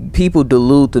how people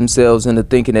delude themselves into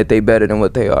thinking that they better than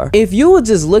what they are. If you would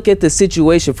just look at the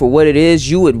situation for what it is,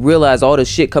 you would realize all the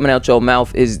shit coming out your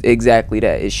mouth is exactly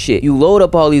that. It's shit. You load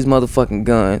up all these motherfucking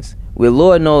guns with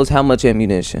Lord knows how much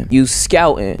ammunition. You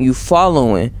scouting, you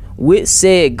following with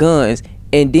said guns,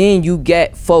 and then you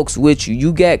got folks with you.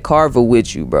 You got Carver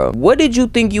with you, bro. What did you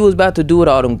think you was about to do with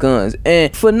all them guns?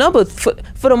 And for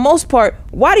the most part,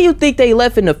 why do you think they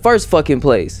left in the first fucking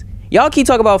place? Y'all keep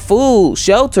talking about food,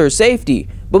 shelter, safety.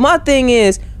 But my thing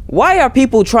is, why are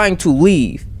people trying to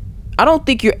leave? I don't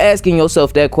think you're asking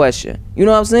yourself that question. You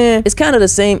know what I'm saying? It's kind of the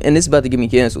same, and this is about to get me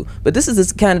canceled, but this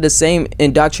is kind of the same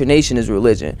indoctrination as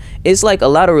religion. It's like a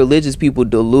lot of religious people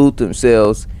delude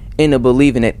themselves into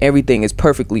believing that everything is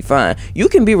perfectly fine. You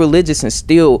can be religious and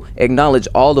still acknowledge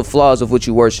all the flaws of what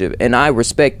you worship, and I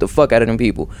respect the fuck out of them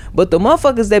people. But the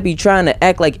motherfuckers that be trying to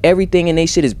act like everything in they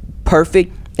shit is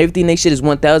perfect, everything they shit is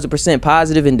 1000%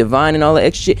 positive and divine and all that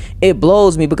extra shit, it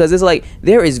blows me, because it's like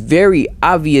there is very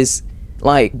obvious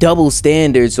like double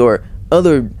standards or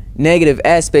other negative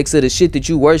aspects of the shit that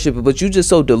you worship, but you just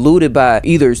so deluded by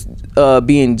either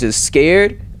being just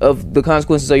scared of the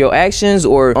consequences of your actions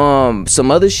or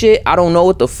some other shit. I don't know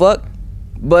what the fuck,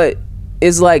 but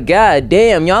it's like, god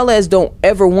damn, y'all ass don't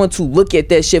ever want to look at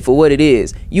that shit for what it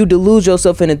is. You delude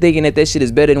yourself into thinking that that shit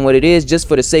is better than what it is just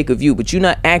for the sake of you, but you're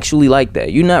not actually like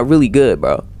that. You're not really good,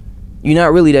 bro. You're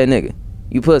not really that nigga.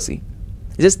 You pussy.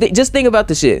 Just think about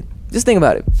the shit. Just think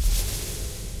about it.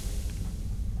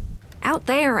 Out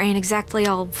there ain't exactly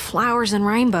all flowers and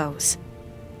rainbows.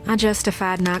 I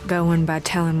justified not going by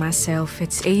telling myself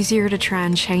it's easier to try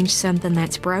and change something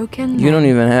that's broken. You don't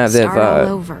even have that vibe. vibe.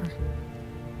 All over.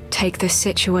 Take this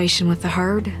situation with the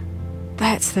herd.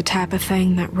 That's the type of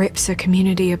thing that rips a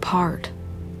community apart.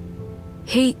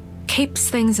 He keeps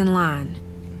things in line.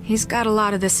 He's got a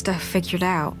lot of this stuff figured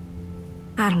out.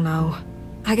 I don't know.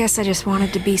 I guess I just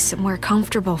wanted to be somewhere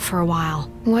comfortable for a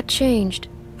while. What changed?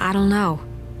 I don't know.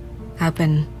 I've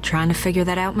been trying to figure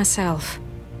that out myself.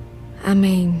 I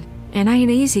mean, it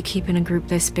ain't easy keeping a group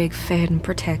this big fed and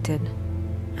protected.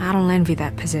 I don't envy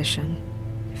that position.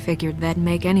 Figured that'd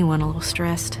make anyone a little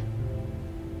stressed.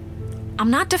 I'm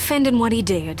not defending what he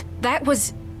did. That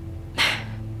was...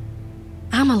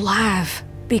 I'm alive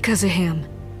because of him.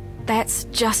 That's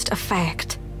just a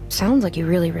fact. Sounds like you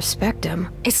really respect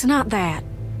him. It's not that.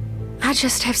 I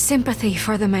just have sympathy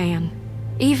for the man.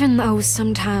 Even though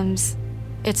sometimes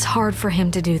it's hard for him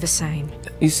to do the same.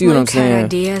 You see what I'm saying? Luke had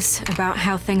ideas about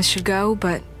how things should go,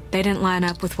 but they didn't line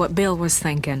up with what Bill was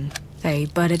thinking. They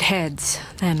butted heads.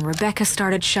 Then Rebecca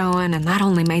started showing, and that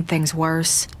only made things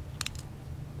worse.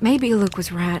 Maybe Luke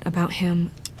was right about him.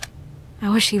 I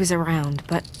wish he was around,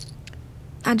 but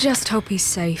I just hope he's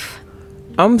safe.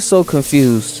 I'm so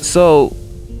confused. So,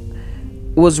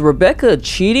 was Rebecca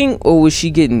cheating, or was she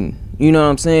getting, you know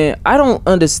what I'm saying? I don't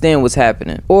understand what's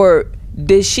happening. Or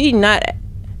did she not?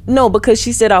 No, because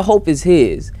she said, I hope it's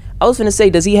his. I was gonna say,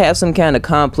 does he have some kind of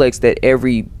complex that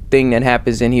everything that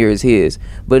happens in here is his?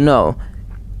 But no,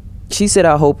 she said,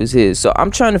 I hope it's his. So I'm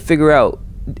trying to figure out,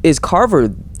 is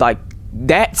Carver like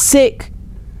that sick?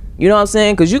 You know what I'm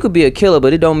saying? Because you could be a killer,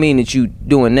 but it don't mean that you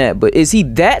doing that. But is he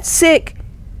that sick?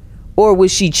 Or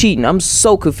was she cheating? I'm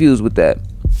so confused with that.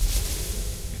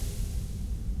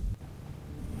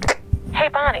 Hey,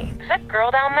 Bonnie, is that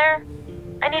girl down there?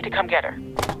 I need to come get her.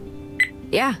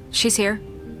 Yeah, she's here.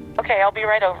 Okay, I'll be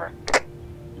right over.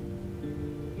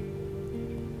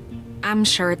 I'm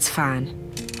sure it's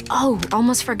fine. Oh,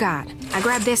 almost forgot. I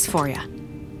grabbed this for you.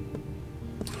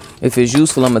 If it's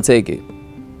useful, I'm gonna take it.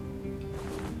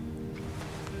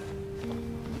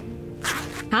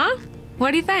 Huh?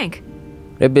 What do you think?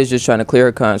 That bitch just trying to clear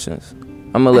her conscience.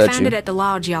 I'm gonna let I found you. it at the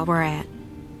lodge y'all were at.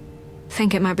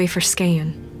 Think it might be for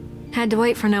skiing. Had to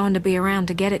wait for no one to be around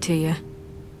to get it to you.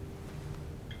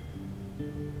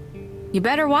 You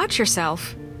better watch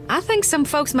yourself. I think some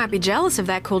folks might be jealous of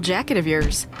that cool jacket of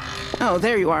yours. Oh,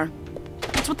 there you are.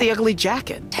 What's with the ugly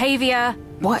jacket? Tavia!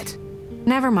 What?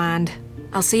 Never mind.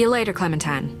 I'll see you later,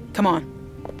 Clementine. Come on.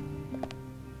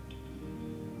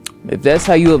 If that's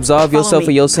how you absolve yourself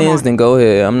of your sins, then go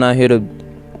ahead. I'm not here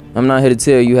to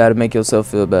tell you how to make yourself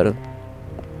feel better.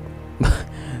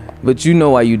 But you know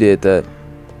why you did that.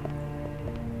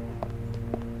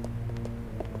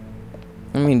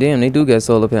 I mean, damn, they do get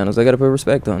solar panels. I gotta put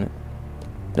respect on it.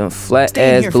 Them flat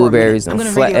ass blueberries and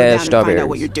flat ass strawberries. Find out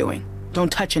what you're doing.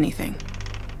 Don't touch anything.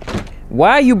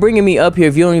 Why are you bringing me up here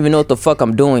if you don't even know what the fuck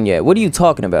I'm doing yet? What are you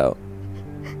talking about?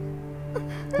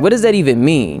 What does that even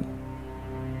mean?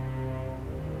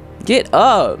 Get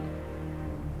up.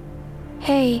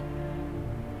 Hey.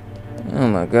 Oh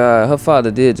my god, her father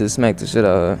did just smack the shit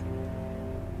out of her.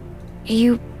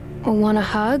 You want a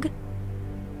hug?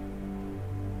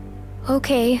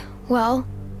 Okay, well,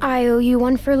 I owe you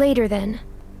one for later then.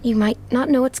 You might not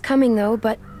know it's coming though,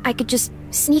 but I could just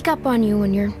sneak up on you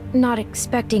when you're not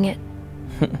expecting it.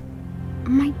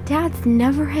 My dad's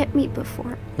never hit me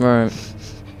before. Right.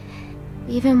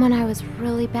 Even when I was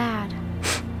really bad.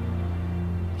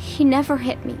 He never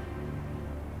hit me.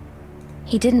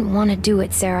 He didn't want to do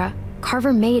it, Sarah.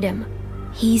 Carver made him.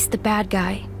 He's the bad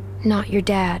guy, not your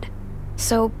dad.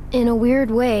 So, in a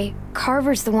weird way,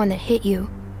 Carver's the one that hit you,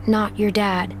 not your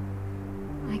dad.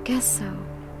 I guess so.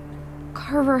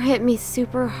 Carver hit me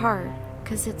super hard,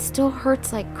 because it still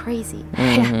hurts like crazy.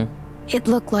 Yeah, it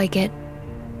looked like it.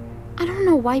 I don't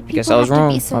know why people Guess I was have to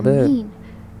wrong. be so My bad. mean.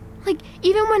 Like,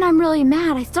 even when I'm really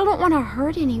mad, I still don't want to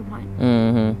hurt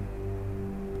anyone.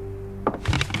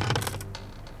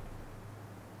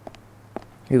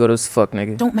 Here go this fuck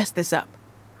nigga. Don't mess this up.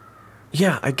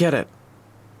 Yeah, I get it.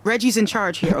 Reggie's in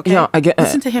charge here, okay? Yeah, I get it.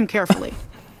 Listen to him carefully.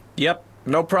 Yep,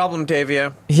 no problem,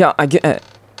 Tavia. Yeah, I get it.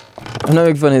 I'm not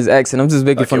making fun of his accent. I'm just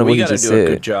making fun of what he just we gotta do a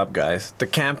said. good job, guys. The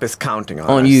camp is counting on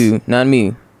us. On you, not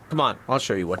me. Come on, I'll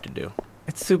show you what to do.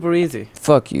 It's super easy.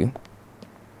 Fuck you.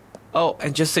 Oh,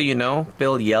 and just so you know,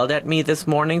 Bill yelled at me this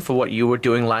morning for what you were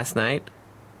doing last night.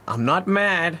 I'm not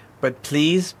mad, but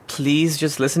please, please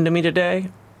just listen to me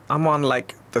today. I'm on,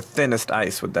 like, the thinnest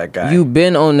ice with that guy. You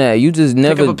been on that. You just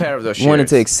never Pick up a pair of those wanted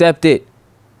to shears. accept it.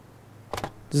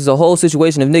 This is a whole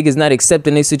situation of niggas not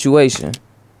accepting their situation.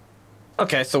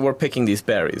 Okay, so we're picking these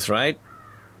berries, right?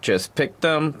 Just pick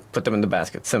them, put them in the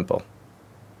basket. Simple.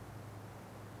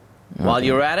 While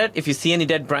you're at it, if you see any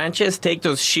dead branches, take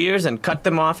those shears and cut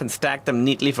them off and stack them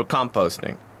neatly for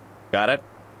composting. Got it?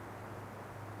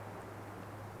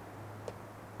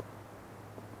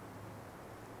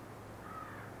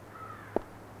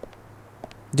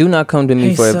 Do not come to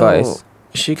me for advice.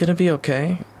 Is she gonna be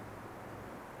okay?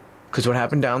 Because what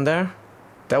happened down there?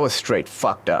 That was straight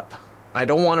fucked up. I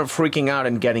don't want her freaking out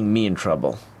and getting me in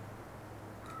trouble.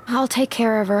 I'll take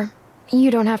care of her.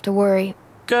 You don't have to worry.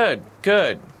 Good,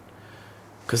 good.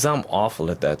 Because I'm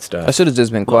awful at that stuff. I should have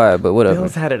just been quiet, but whatever.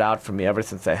 Bill's had it out for me ever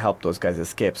since I helped those guys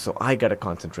escape, so I gotta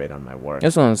concentrate on my work.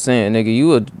 That's what I'm saying, nigga.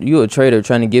 You a traitor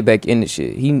trying to get back into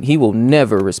shit. He will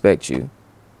never respect you.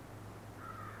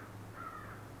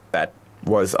 That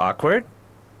was awkward.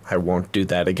 I won't do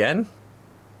that again.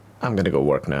 I'm gonna go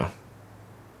work now.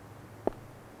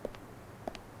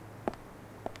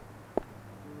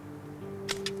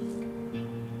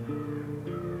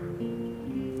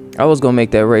 I was gonna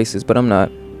make that racist, but I'm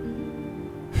not.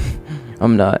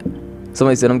 I'm not.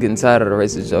 Somebody said I'm getting tired of the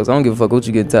racist jokes. I don't give a fuck what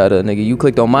you get tired of, nigga. You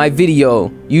clicked on my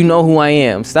video. You know who I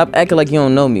am. Stop acting like you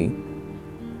don't know me.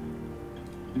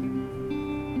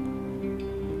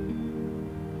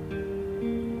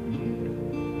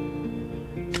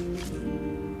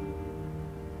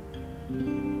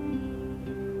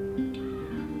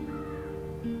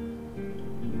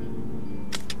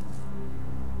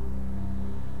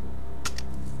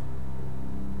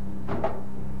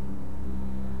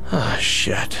 Ah,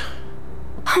 shit.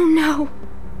 Oh no.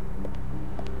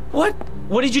 What?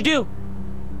 What did you do?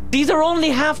 These are only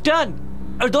half done.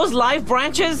 Are those live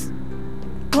branches?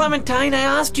 Clementine, I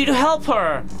asked you to help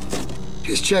her.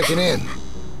 Just checking in.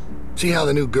 See how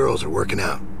the new girls are working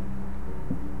out.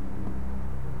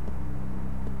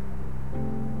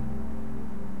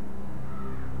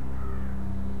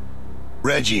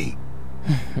 Reggie.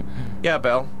 Yeah,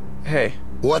 Bill. Hey.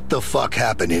 What the fuck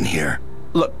happened in here?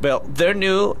 Look, Bill, they're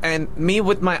new, and me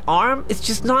with my arm, it's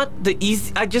just not the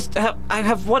easy. I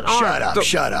have one arm. Shut up,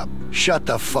 shut up. Shut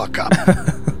the fuck up.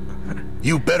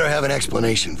 You better have an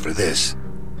explanation for this.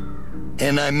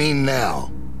 And I mean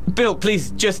now. Bill,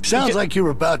 please, just... Sounds like you're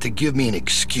about to give me an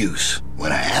excuse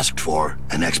when I asked for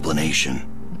an explanation.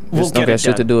 We'll don't got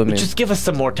shit to do with me. Just give us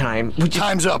some more time.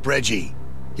 Time's up, Reggie.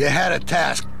 You had a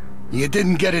task. You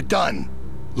didn't get it done.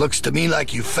 Looks to me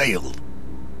like you failed.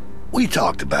 We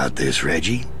talked about this,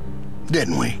 Reggie.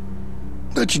 Didn't we?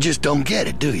 But you just don't get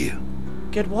it, do you?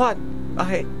 Get what?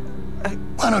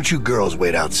 Why don't you girls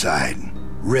wait outside?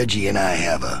 Reggie and I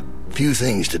have a few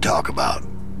things to talk about.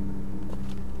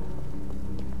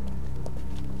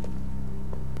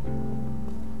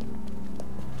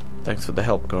 Thanks for the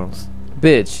help, girls.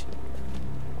 Bitch.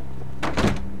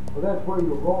 Well, that's where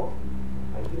you're wrong.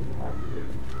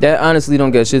 That honestly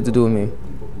don't got shit to do with me.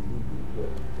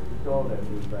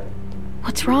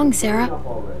 What's wrong, Sarah?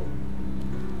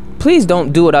 Please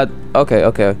don't do what I... Okay,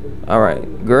 okay.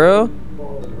 Alright. Girl.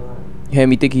 You had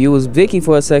me thinking you was Vicky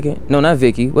for a second. No, not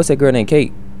Vicky. What's that girl named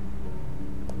Kate?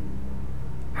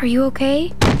 Are you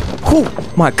okay? Oh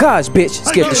my gosh, bitch.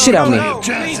 Scared the shit out of me.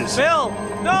 Please, Bill!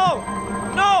 No!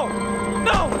 No!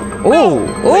 No! Oh!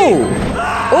 Oh!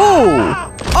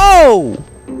 Oh! Oh!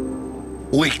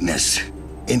 Weakness.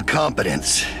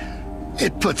 Incompetence.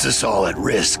 It puts us all at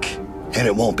risk, and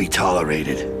it won't be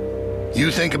tolerated. You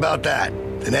think about that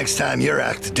the next time you're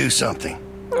asked to do something.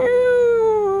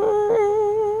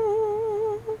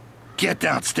 Get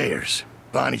downstairs.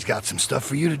 Bonnie's got some stuff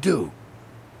for you to do.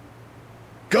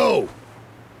 Go!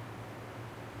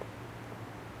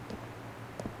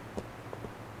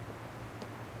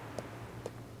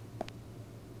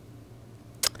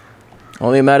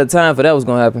 Only a matter of time for that was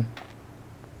gonna happen.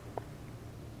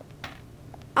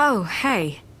 Oh,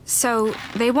 hey. So,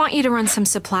 they want you to run some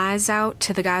supplies out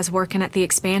to the guys working at the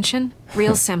expansion?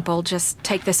 Real simple, just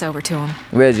take this over to them.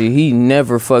 Reggie, he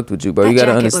never fucked with you, bro. That You gotta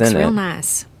jacket understand looks that. real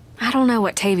nice. I don't know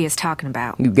what Tavia's talking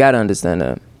about. You gotta understand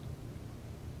that.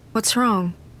 What's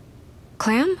wrong?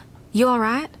 Clem? You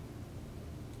alright?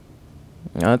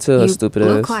 I'll tell her stupid You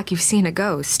ass. look like you've seen a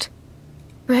ghost.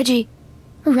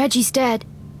 Reggie's dead.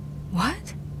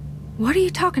 What? What are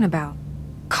you talking about?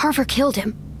 Carver killed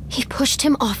him. He pushed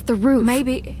him off the roof.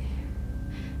 Maybe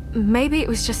it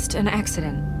was just an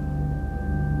accident.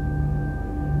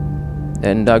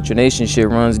 That indoctrination shit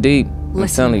runs deep. I'm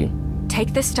telling you.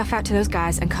 Take this stuff out to those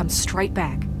guys and come straight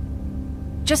back.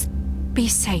 Just be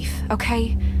safe,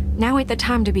 okay? Now ain't the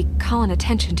time to be calling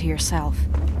attention to yourself.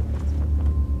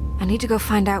 I need to go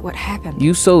find out what happened.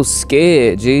 You so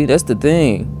scared, G. That's the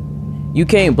thing. You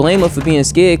can't blame her for being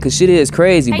scared, cause shit is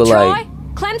crazy, Hey, but Troy, like...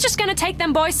 Clem's just gonna take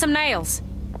them boys some nails.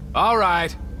 All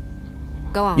right.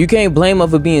 Go on. You can't blame her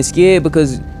for being scared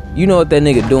because you know what that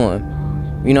nigga doing.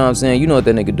 You know what I'm saying? You know what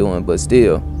that nigga doing, but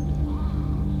still.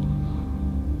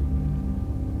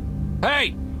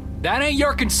 Hey, that ain't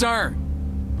your concern.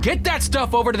 Get that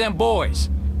stuff over to them boys.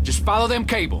 Just follow them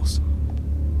cables.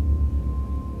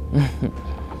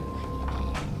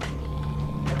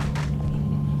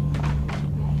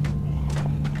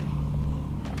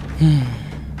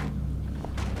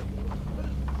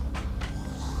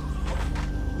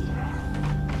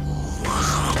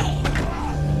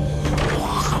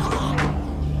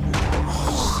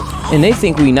 And they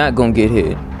think we not gonna get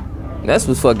hit. That's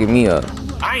what's fucking me up.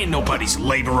 I ain't nobody's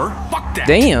laborer. Fuck that.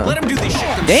 Damn. Let them do this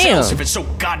shit themselves if it's so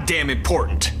goddamn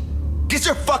important. Get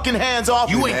your fucking hands off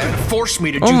me, You ain't man. gonna force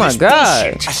me to Oh do my this God.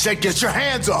 bullshit. I said get your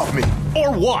hands off me.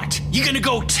 Or what? You gonna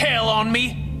go tell on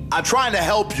me? I'm trying to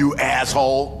help you,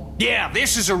 asshole. Yeah,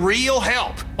 this is a real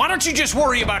help. Why don't you just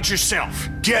worry about yourself?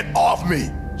 Get off me.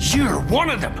 You're one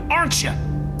of them, aren't you?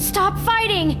 Stop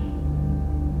fighting!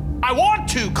 I want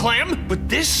to, Clem, but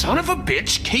this son of a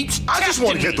bitch keeps I just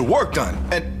want to get the work done.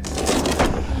 And shit!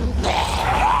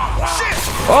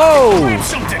 Oh! Grab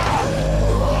something!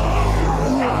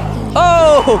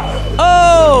 Oh!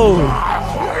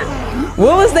 Oh!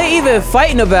 What was they even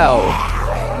fighting about?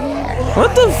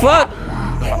 What the fuck?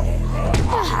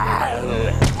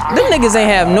 Them niggas ain't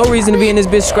have no reason to be in this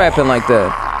bitch scrapping like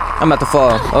that. I'm about to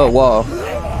fall. Oh, wall.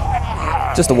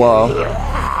 Just a wall.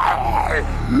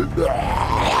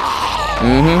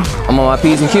 I'm on my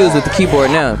P's and Q's with the keyboard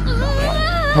now.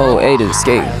 Hold A to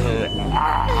escape.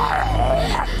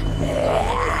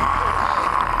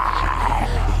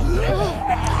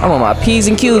 I'm on my P's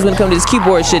and Q's when it comes to this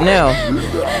keyboard shit now.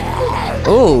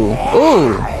 Ooh,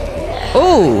 ooh,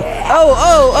 ooh, oh,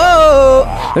 oh, oh.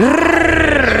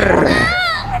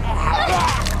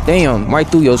 Damn, right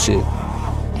through your shit.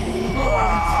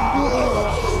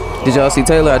 Did y'all see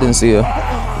Taylor? I didn't see her.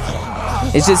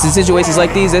 It's just in situations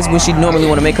like these, that's when she normally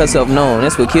want to make herself known.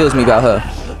 That's what kills me about her.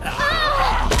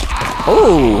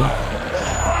 Oh.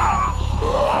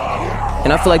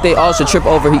 And I feel like they all should trip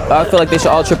over. I feel like they should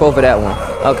all trip over that one.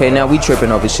 Okay, now we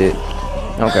tripping over shit.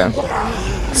 Okay.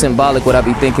 Symbolic what I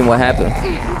be thinking what happened.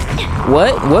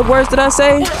 What? What words did I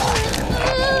say?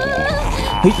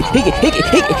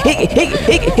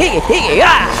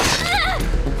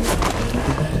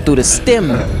 Through the stem.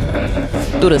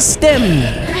 Through the stem.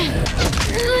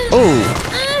 Oh.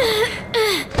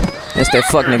 That's that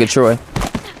fuck nigga Troy.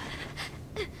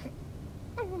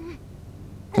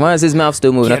 Why is his mouth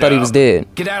still moving? I thought he was dead.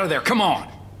 Get out of there, come on.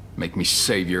 Make me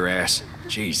save your ass.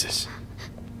 Jesus.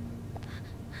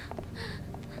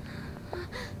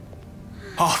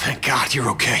 Oh, thank God you're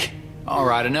okay. All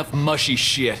right, enough mushy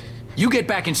shit. You get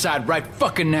back inside right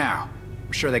fucking now.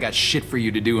 I'm sure they got shit for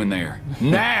you to do in there.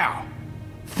 Now!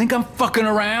 Think I'm fucking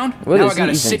around? What now is I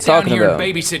gotta he sit even down talking here about?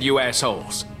 and babysit you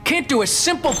assholes. Can't do a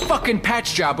simple fucking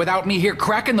patch job without me here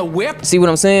cracking the whip? See what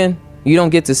I'm saying? You don't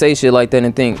get to say shit like that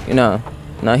and think, you know,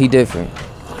 nah, he different.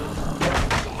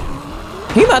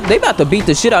 They about to beat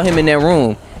the shit out of him in that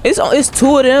room. It's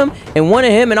two of them and one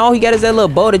of him, and all he got is that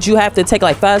little bow that you have to take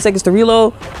like 5 seconds to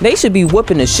reload. They should be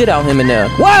whooping the shit out of him in there.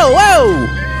 Whoa, whoa,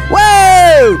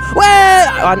 whoa, whoa!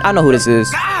 I know who this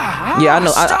is. Yeah, I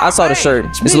know. I saw the shirt.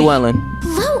 It's Llewellyn.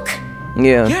 Luke.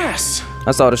 Yeah. Yes.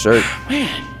 I saw the shirt.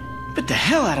 Man, bit the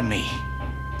hell out of me.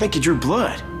 Think you drew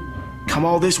blood. Come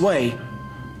all this way.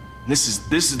 This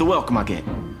is the welcome I get.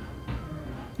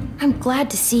 I'm glad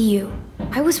to see you.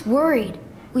 I was worried.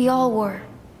 We all were.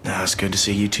 No, it's good to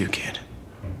see you too, kid.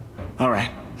 All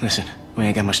right, listen, we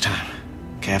ain't got much time.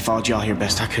 Okay, I followed y'all here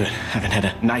best I could. Haven't had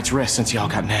a night's rest since y'all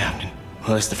got nabbed. And,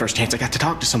 well, it's the first chance I got to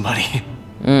talk to somebody.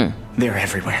 They're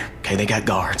everywhere. Okay, they got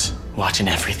guards watching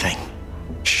everything.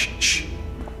 Shh, shh.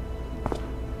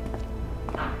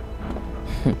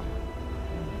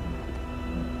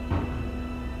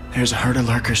 There's a herd of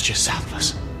lurkers just south of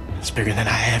us. It's bigger than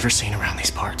I ever seen around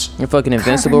these parts. You're fucking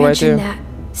invincible Carver right there. mentioned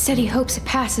that. Said he hopes it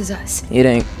passes us. It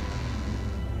ain't.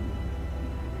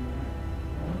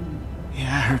 Yeah,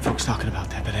 I heard folks talking about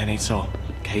that, but that ain't so.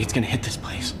 Okay, it's gonna hit this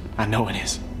place. I know it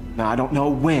is. Now, I don't know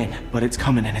when, but it's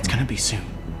coming and it's gonna be soon.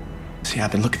 See,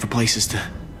 I've been looking for places to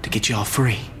get y'all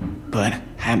free, but I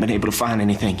haven't been able to find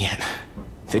anything yet.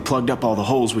 They plugged up all the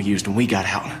holes we used when we got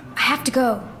out. I have to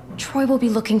go. Troy will be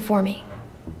looking for me.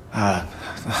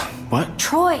 What?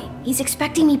 Troy, he's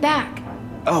expecting me back.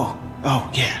 Oh,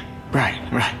 yeah.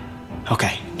 Right.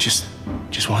 Okay, just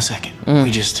 1 second. We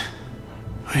just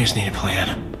need a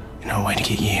plan. You know, a way to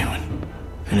get you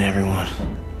and everyone.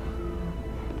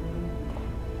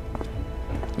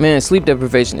 Man, sleep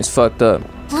deprivation is fucked up.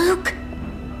 Luke!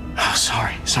 Oh,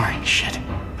 sorry, shit.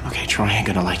 Okay, Troy ain't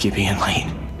gonna like you being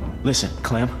late. Listen,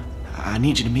 Clem, I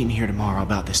need you to meet me here tomorrow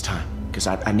about this time. Because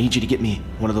I need you to get me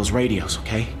one of those radios,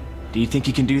 okay? Do you think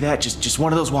you can do that? Just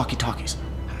one of those walkie-talkies.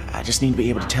 I just need to be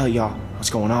able to tell y'all what's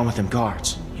going on with them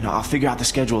guards. You know, I'll figure out the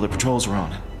schedule the patrols are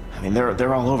on. I mean,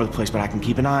 they're all over the place, but I can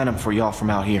keep an eye on them for y'all from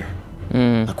out here.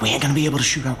 Look, we ain't gonna be able to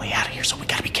shoot our way out of here, so we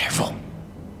gotta be careful.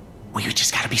 We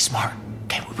just gotta be smart,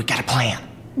 okay? We got a plan.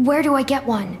 Where do I get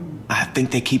one? I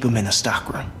think they keep them in the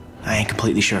stockroom. I ain't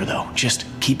completely sure, though. Just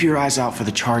keep your eyes out for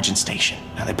the charging station.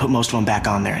 Now, they put most of them back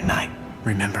on there at night.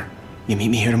 Remember, you meet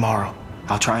me here tomorrow.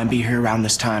 I'll try and be here around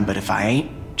this time, but if I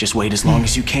ain't, just wait as long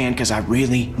as you can, because I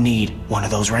really need one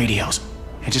of those radios.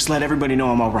 And just let everybody know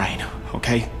I'm all right,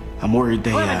 okay? I'm worried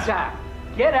they, Clementine,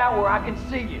 get out where I can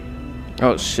see you.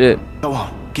 Oh, shit. Go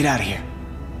on, get out of here.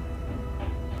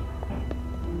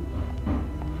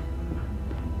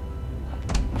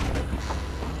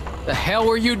 The hell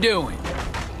were you doing?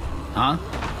 Huh?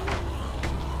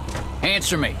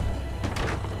 Answer me.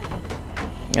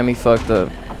 Got me fucked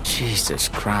up. Jesus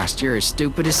Christ, you're as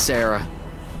stupid as Sarah.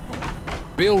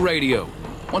 Bill Radio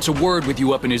wants a word with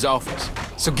you up in his office.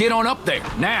 So get on up there,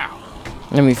 now.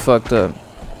 Got me fucked up.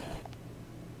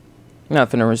 I'm not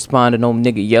finna respond to no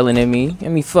nigga yelling at me.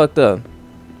 Got me fucked up.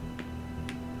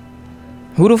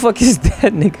 Who the fuck is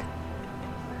that nigga?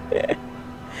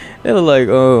 They look like,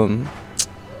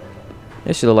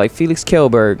 that shit look like Felix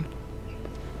Kjellberg.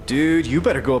 Dude, you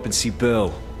better go up and see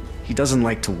Bill. He doesn't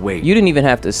like to wait. You didn't even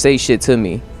have to say shit to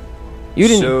me. You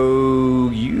didn't. So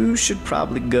you should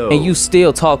probably go. And you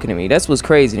still talking to me. That's what's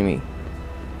crazy to me.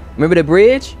 Remember the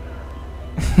bridge?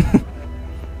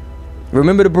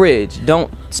 Remember the bridge.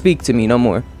 Don't speak to me no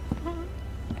more.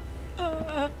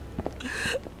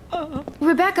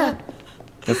 Rebecca!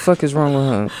 The fuck is wrong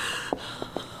with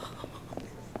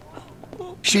her?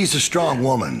 She's a strong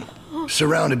woman,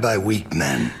 surrounded by weak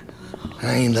men.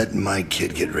 I ain't letting my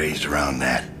kid get raised around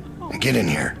that. Now get in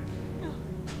here.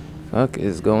 Fuck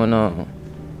is going on?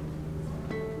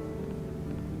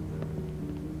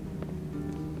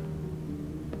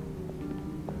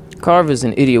 Carver's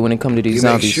an idiot when it comes to these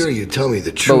zombies. Make sure you tell me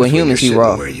the truth. But when humans, he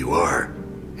raw. Where you are,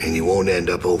 and you won't end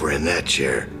up over in that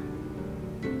chair.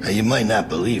 Now, you might not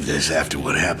believe this after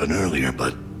what happened earlier,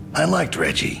 but I liked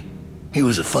Reggie. He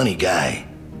was a funny guy.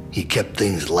 He kept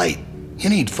things light. You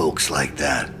need folks like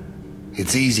that.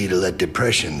 It's easy to let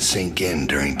depression sink in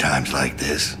during times like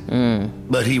this.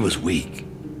 But he was weak.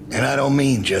 And I don't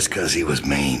mean just because he was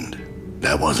maimed.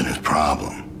 That wasn't his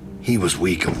problem. He was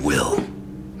weak of will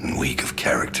and weak of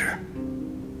character.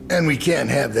 And we can't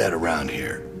have that around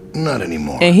here. Not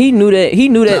anymore. And he knew that. He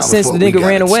knew that since the nigga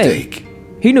ran away.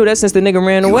 He knew that since the nigga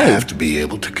ran away. You have to be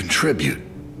able to contribute.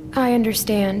 I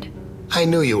understand. I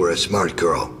knew you were a smart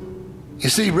girl. You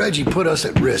see, Reggie put us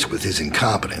at risk with his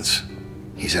incompetence.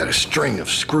 He's had a string of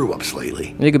screw-ups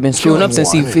lately. Nigga been screwing up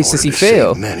since he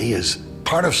failed. Many is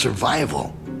part of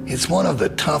survival. It's one of the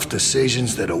tough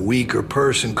decisions that a weaker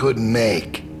person couldn't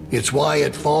make. It's why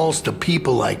it falls to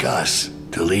people like us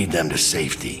to lead them to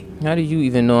safety. How do you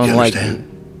even know I'm like you?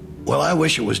 Well, I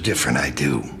wish it was different, I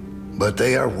do. But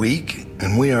they are weak,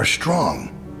 and we are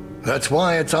strong. That's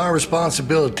why it's our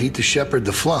responsibility to shepherd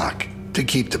the flock, to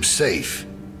keep them safe.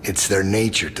 It's their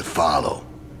nature to follow,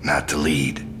 not to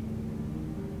lead.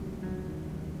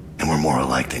 And we're more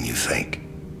alike than you think.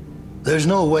 There's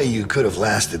no way you could have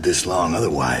lasted this long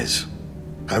otherwise.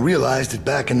 I realized it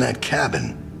back in that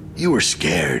cabin. You were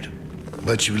scared,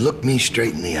 but you looked me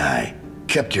straight in the eye,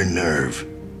 kept your nerve.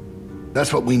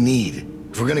 That's what we need.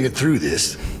 If we're gonna get through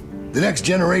this, the next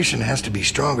generation has to be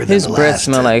stronger than the last. His breath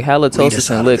smell like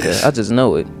halitosis and liquor. I just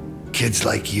know it. Kids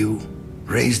like you,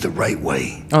 raised the right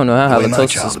way. I don't know how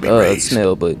halitosis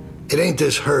smell, but it ain't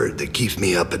this herd that keeps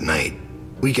me up at night.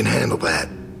 We can handle that.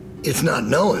 It's not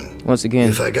knowing. Once again,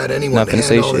 if I got anyone to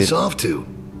hand all this off to,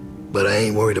 but I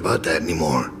ain't worried about that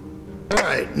anymore. All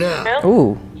right, now.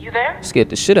 Ooh, you there? Scared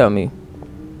the shit out of me.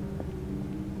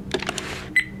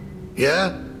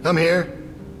 Yeah, I'm here.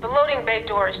 The loading bay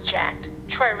door is jacked.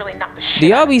 Troy really knocked the shit. Do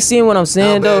y'all be seeing what I'm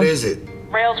saying though? How bad is it?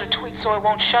 Rails are tweaked so it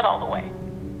won't shut all the way.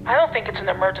 I don't think it's an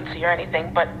emergency or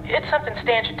anything, but it's something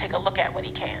Stan should take a look at when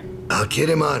he can. I'll get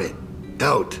him on it.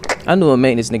 Out. I knew a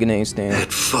maintenance nigga named Stan.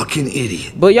 That fucking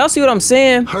idiot. But y'all see what I'm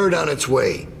saying? Herd on its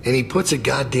way, and he puts a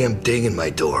goddamn ding in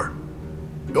my door.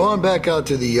 Go on back out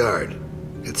to the yard.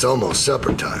 It's almost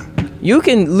supper time. You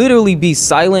can literally be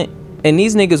silent, and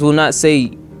these niggas will not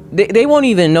say. They won't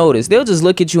even notice. They'll just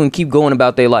look at you and keep going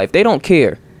about their life. They don't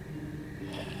care.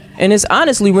 And it's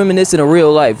honestly reminiscent of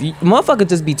real life. Motherfuckers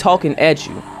just be talking at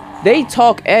you. They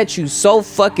talk at you so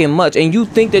fucking much, and you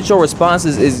think that your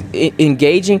responses is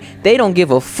engaging. They don't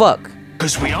give a fuck.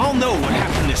 Because we all know what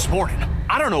happened this morning.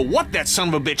 I don't know what that son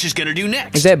of a bitch is gonna do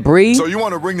next. Is that Bree? So you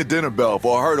want to ring the dinner bell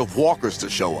for a herd of walkers to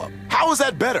show up? How is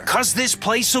that better? Because this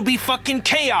place will be fucking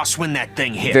chaos when that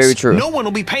thing hits. Very true. No one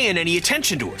will be paying any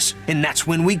attention to us. And that's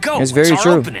when we go. It's very our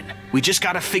true. Opening. We just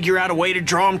gotta figure out a way to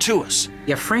draw them to us.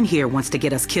 Your friend here wants to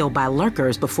get us killed by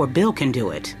lurkers before Bill can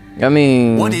do it. I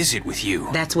mean... What is it with you?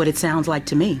 That's what it sounds like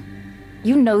to me.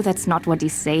 You know that's not what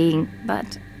he's saying,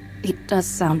 but it does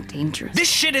sound dangerous. This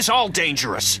shit is all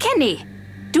dangerous. Kenny,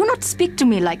 do not speak to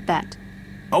me like that.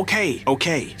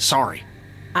 Okay, sorry.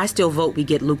 I still vote we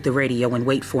get Luke the radio and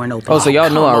wait for an opening. Oh, so y'all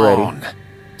know already.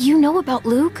 You know about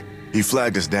Luke? He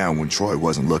flagged us down when Troy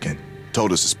wasn't looking.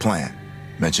 Told us his plan.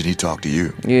 Mentioned he talked to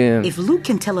you. Yeah. If Luke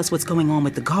can tell us what's going on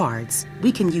with the guards,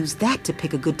 we can use that to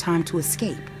pick a good time to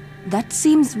escape. That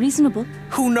seems reasonable.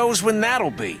 Who knows when that'll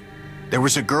be? There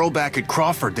was a girl back at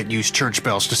Crawford that used church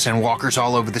bells to send walkers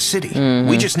all over the city.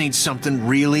 We just need something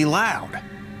really loud.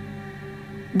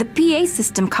 The PA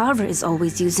system Carver is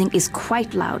always using is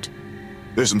quite loud.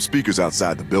 There's some speakers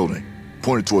outside the building,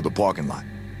 pointed toward the parking lot.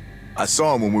 I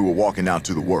saw them when we were walking out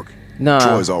to the work. Nah.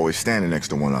 Troy's always standing next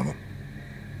to one of them.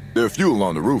 There are a few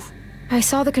along the roof. I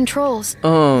saw the controls.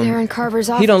 They're in Carver's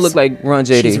office. He don't look like Run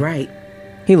JD. She's right.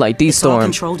 He like It's all D-Storm.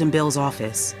 controlled in Bill's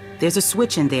office. There's a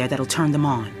switch in there that'll turn them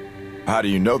on. How do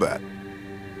you know that?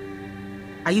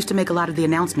 I used to make a lot of the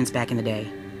announcements back in the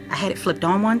day. I had it flipped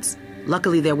on once.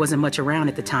 Luckily, there wasn't much around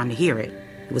at the time to hear it.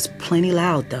 It was plenty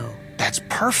loud, though. That's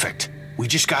perfect. We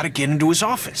just gotta get into his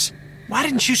office. Why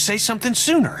didn't you say something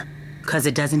sooner? 'Cause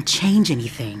it doesn't change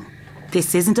anything.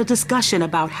 This isn't a discussion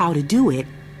about how to do it.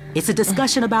 It's a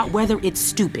discussion about whether it's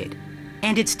stupid.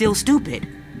 And it's still stupid.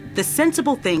 The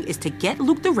sensible thing is to get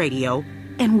Luke the radio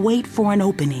and wait for an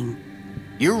opening.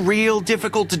 You're real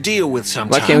difficult to deal with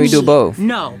sometimes. Why can't we do both?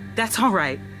 No, that's all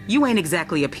right. You ain't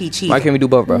exactly a peach either. Why can't we do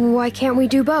both, bro? Why can't we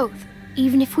do both?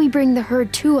 Even if we bring the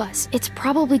herd to us, it's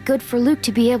probably good for Luke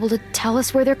to be able to tell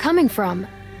us where they're coming from.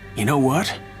 You know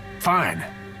what? Fine.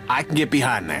 I can get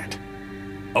behind that.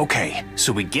 Okay,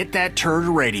 so we get that turd a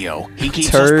radio. He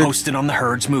keeps us posted on the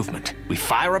herd's movement. We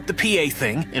fire up the PA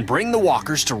thing and bring the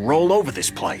walkers to roll over this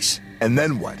place. And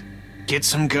then what? Get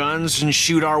some guns and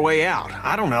shoot our way out.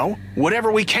 I don't know.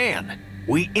 Whatever we can.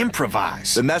 We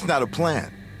improvise. Then that's not a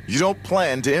plan. You don't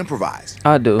plan to improvise.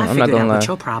 I do. I'm not gonna lie. What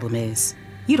your problem is.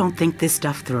 You don't think this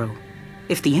stuff through.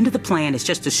 If the end of the plan is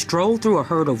just to stroll through a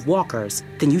herd of walkers,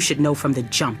 then you should know from the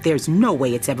jump there's no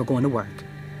way it's ever going to work.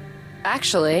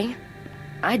 Actually,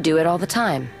 I do it all the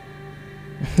time.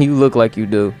 You look like you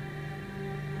do.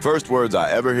 First words I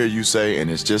ever hear you say,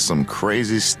 and it's just some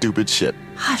crazy, stupid shit.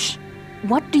 Hush.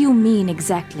 What do you mean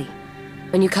exactly?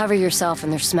 When you cover yourself in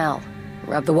their smell,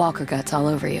 rub the walker guts all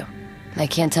over you. They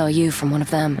can't tell you from one of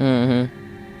them.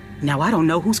 Mm-hmm. Now I don't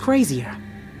know who's crazier.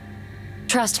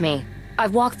 Trust me,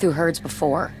 I've walked through herds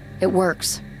before. It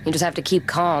works. You just have to keep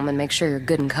calm and make sure you're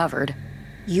good and covered.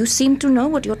 You seem to know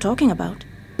what you're talking about.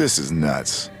 This is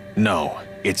nuts. No,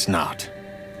 it's not.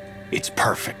 It's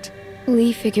perfect.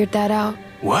 Lee figured that out.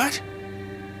 What?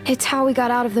 It's how we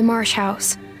got out of the marsh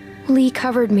house. Lee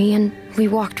covered me and we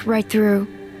walked right through.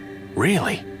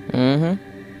 Really?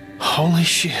 Mm-hmm. Holy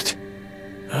shit.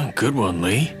 Oh, good one,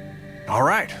 Lee. All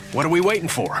right, what are we waiting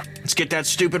for? Let's get that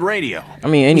stupid radio. I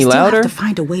mean, any louder? We still have to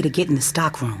find a way to get in the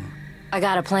stockroom. I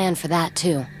got a plan for that,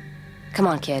 too. Come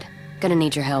on, kid. Gonna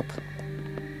need your help.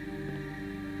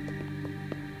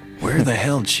 Where the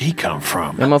hell did she come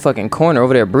from? That motherfucking corner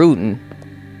over there brooding.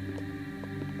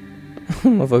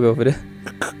 Motherfucker over there.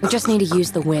 We just need to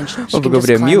use the winch. She Motherfucker can over just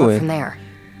there climb up mewing. from there.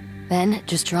 Then,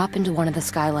 just drop into one of the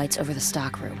skylights over the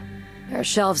stockroom. There are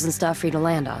shelves and stuff for you to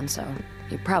land on, so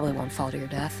you probably won't fall to your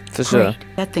death. For sure. Great.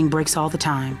 That thing breaks all the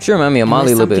time. Sure remind me of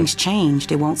Molly a little bit. Unless something's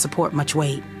changed, it won't support much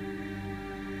weight.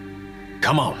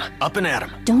 Come on, up and at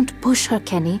him. Don't push her,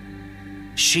 Kenny.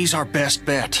 She's our best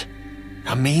bet.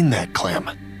 I mean that, Clem.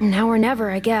 Now or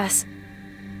never, I guess.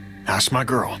 That's my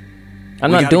girl. I'm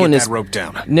We not gotta doing get this. that rope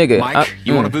down. Nigga, Mike,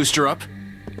 you want to boost her up?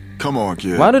 Come on,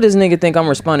 kid. Why do this nigga think I'm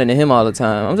responding to him all the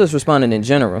time? I'm just responding in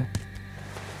general.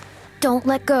 Don't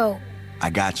let go. I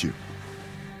got you.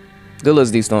 Good looks,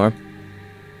 D-Storm.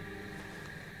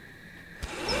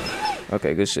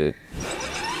 Okay, good shit.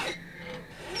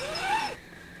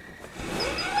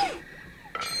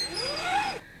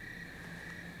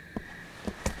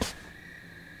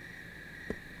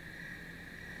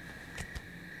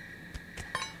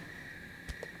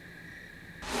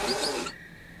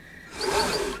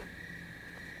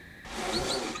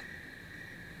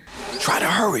 Try to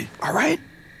hurry, all right?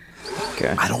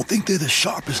 Okay. I don't think they're the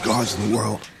sharpest guards in the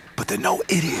world, but they're no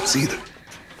idiots either.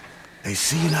 They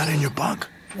see you not in your bunk,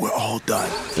 we're all done.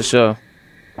 For sure.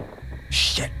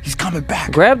 Shit, he's coming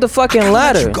back. Grab the fucking I can't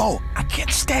ladder. let you go. I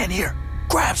can't stand here.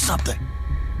 Grab something.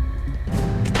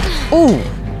 Ooh.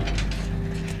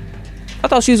 I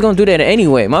thought she was gonna do that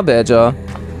anyway. My bad, y'all.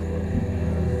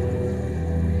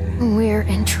 We're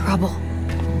in trouble.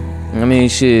 I mean,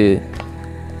 shit.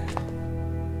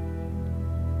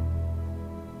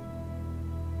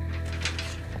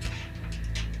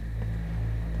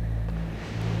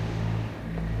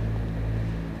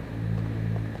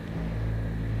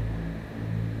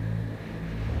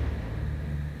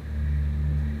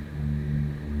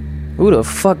 Who the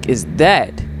fuck is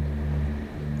that?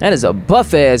 That is a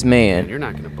buff-ass man. You're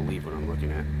not gonna believe what I'm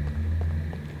looking at.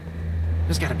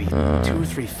 There's gotta be 2,000 or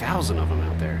 3,000 of them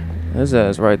out there. His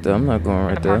ass right there. I'm not going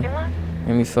right there.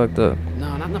 Get me fucked up.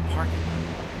 No, not in the parking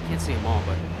lot. Can't see them all,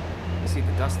 but I see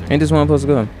the dust there. Ain't this one supposed to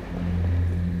go?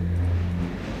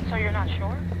 So you're not sure?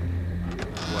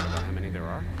 What about how many there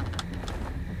are?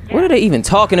 What are they even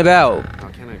talking about? How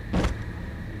can I?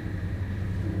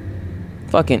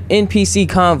 Fucking NPC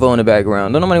convo in the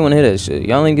background. Don't nobody want to hear that shit.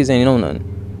 Y'all niggas ain't know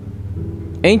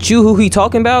nothing. Ain't you who he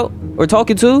talking about or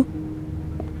talking to?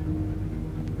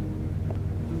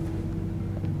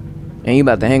 And you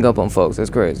about to hang up on folks. That's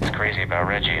crazy. It's crazy about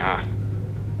Reggie, huh?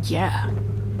 Yeah.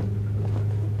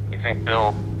 You think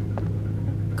Bill...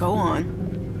 Go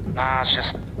on. Nah, it's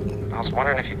just... I was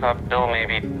wondering if you thought Bill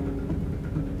maybe...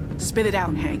 Spit it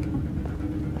out, Hank.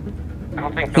 I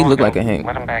don't think He Bill looked was like a gonna Hank.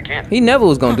 let him back in. He never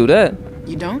was gonna do that.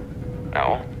 You don't?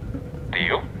 No. Do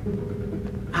you?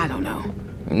 I don't know.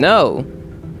 No.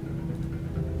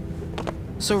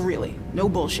 So really, no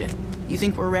bullshit. You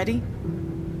think we're ready?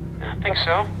 I think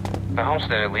so. The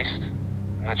homestead, at least.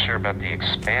 I'm not sure about the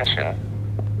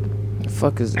expansion. The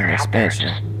fuck is an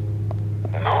expansion?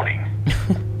 Moaning.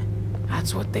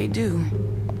 That's what they do.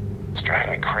 It's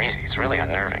driving me crazy. It's really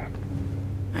unnerving.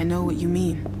 I know what you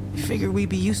mean. I figure we'd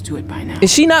be used to it by now.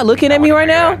 Is she not looking at me right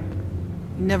now?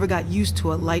 You never got used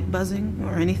to a light buzzing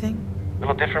or anything? A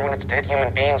little different when it's dead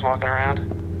human beings walking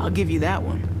around. I'll give you that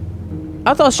one.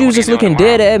 I thought she was just looking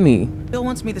dead at me. Bill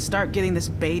wants me to start getting this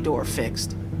bay door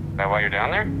fixed. Is that why you're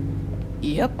down there?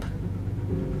 Yep.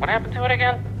 What happened to it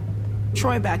again?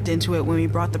 Troy backed into it when we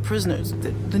brought the prisoners,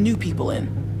 the new people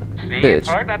in. See, it's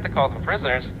hard not to call them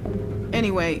prisoners.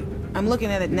 Anyway, I'm looking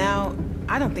at it now.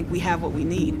 I don't think we have what we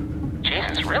need.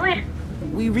 Jesus, really?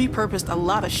 We repurposed a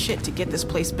lot of shit to get this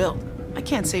place built. I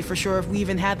can't say for sure if we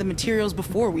even had the materials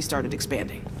before we started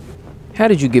expanding. How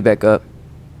did you get back up?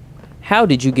 How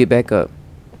did you get back up?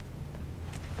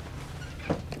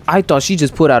 I thought she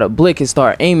just put out a blick and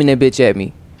started aiming that bitch at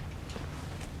me.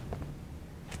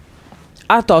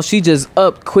 I thought she just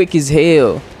up quick as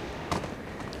hell.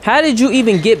 How did you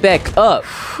even get back up?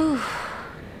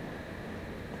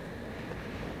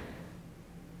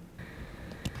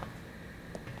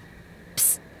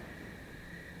 Psst.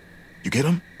 You get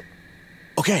him?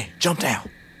 Okay, jump down.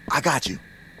 I got you.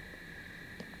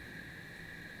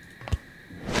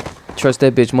 Trust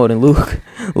that bitch more than Luke.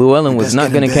 Llewellyn was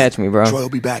not gonna catch me, bro. Troy will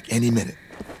be back any minute.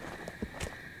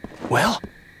 Well?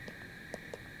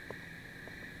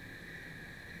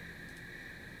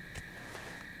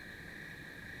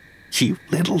 You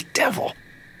little devil.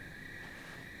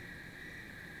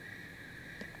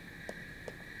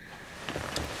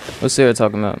 What's Sarah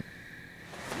talking about?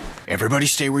 Everybody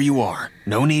stay where you are.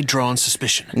 No need drawing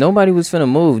suspicion. Nobody was finna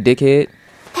move, dickhead.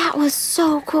 That was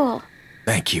so cool.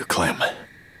 Thank you, Clem.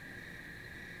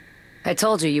 I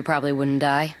told you probably wouldn't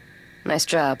die. Nice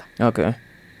job. Okay.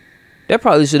 That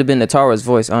probably should have been Natara's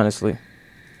voice, honestly.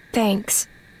 Thanks.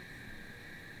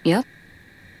 Yep.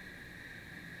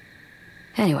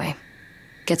 Anyway,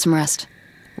 get some rest.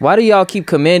 Why do y'all keep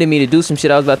commanding me to do some shit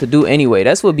I was about to do anyway?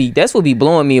 That's what be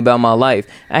blowing me about my life.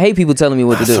 I hate people telling me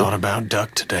what to do. I thought about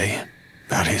Duck today.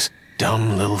 About his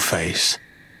dumb little face.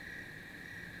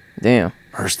 Damn.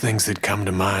 First things that come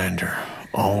to mind are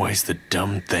always the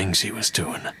dumb things he was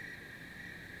doing.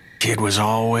 Kid was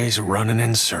always running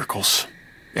in circles.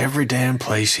 Every damn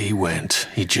place he went,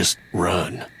 he'd just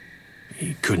run.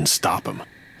 You couldn't stop him.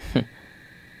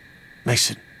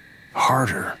 Makes it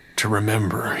harder to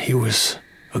remember he was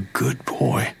a good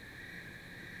boy.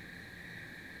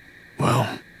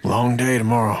 Well, long day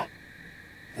tomorrow.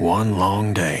 One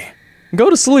long day. Go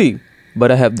to sleep.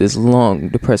 But I have this long,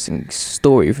 depressing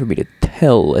story for me to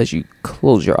tell as you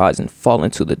close your eyes and fall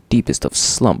into the deepest of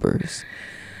slumbers.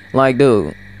 Like,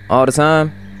 dude, all the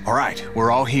time? All right,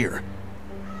 we're all here.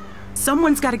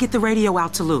 Someone's got to get the radio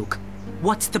out to Luke.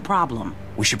 What's the problem?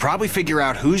 We should probably figure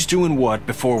out who's doing what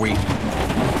before we...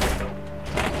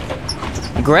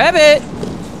 Grab it!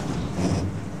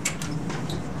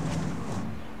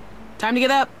 Time to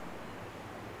get up.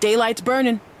 Daylight's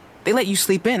burning. They let you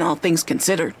sleep in, all things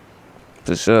considered.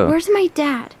 For sure. Where's my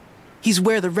dad? He's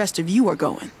where the rest of you are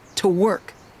going. To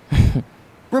work.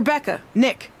 Rebecca,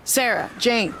 Nick, Sarah,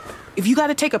 Jane. If you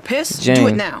gotta take a piss, do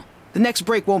it now. The next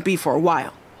break won't be for a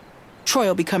while. Troy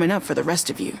will be coming up for the rest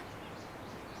of you.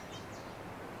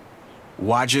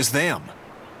 Why just them?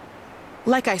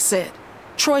 Like I said,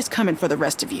 Troy's coming for the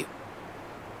rest of you.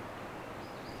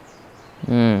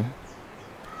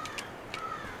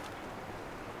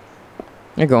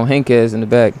 They're going Hank ass in the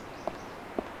back.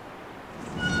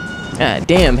 God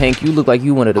damn, Hank, you look like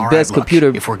you one of the best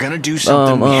computer. If we're gonna do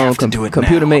something, we have to do it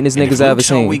computer now. maintenance And if niggas I ever Luke's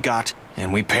all seen. we got,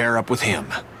 and we pair up with him.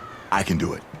 I can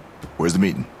do it. Where's the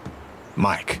meeting?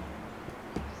 Mike.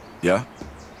 Yeah?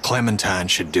 Clementine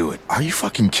should do it. Are you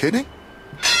fucking kidding?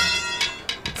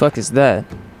 Fuck is that?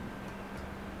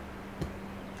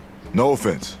 No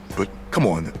offense, but come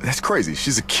on, that's crazy.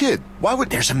 She's a kid. Why would...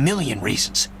 There's a million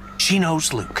reasons. She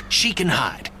knows Luke. She can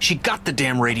hide. She got the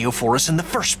damn radio for us in the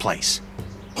first place.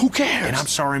 Who cares? And I'm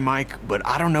sorry, Mike, but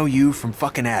I don't know you from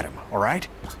fucking Adam, all right?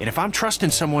 And if I'm trusting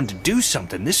someone to do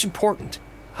something this important,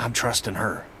 I'm trusting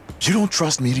her. You don't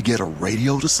trust me to get a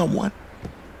radio to someone?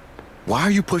 Why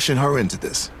are you pushing her into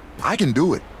this? I can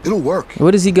do it. It'll work.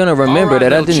 What is he gonna remember,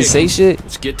 that I didn't say shit?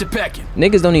 Let's get to pecking.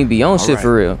 Niggas don't even be on shit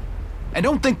for real. And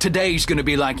don't think today's gonna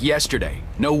be like yesterday.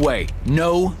 No way.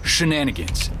 No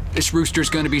shenanigans. This rooster's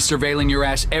gonna be surveilling your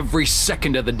ass every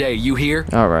second of the day, you hear?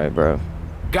 Alright, bro.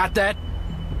 Got that?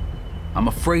 I'm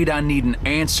afraid I need an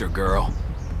answer, girl.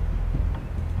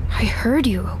 I heard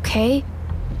you, okay?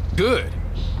 Good.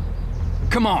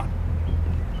 Come on.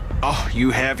 Oh,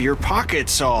 you have your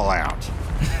pockets all out.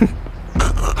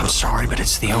 I'm sorry, but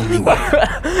it's the only way.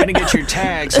 Gonna get your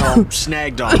tags all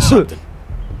snagged on something.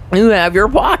 You have your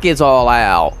pockets all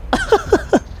out.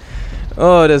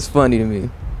 Oh, that's funny to me.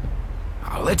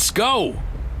 Oh, let's go.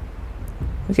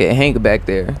 Look at Hank back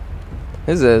there.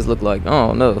 His ass look like, I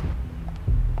don't know.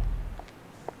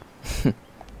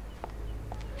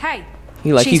 Hey,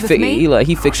 He like She's with me?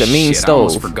 he fixed a mean Shit, I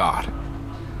almost stove. forgot.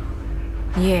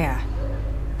 Yeah.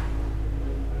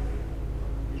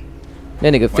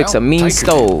 That nigga fixed a mean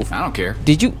stove. I don't care.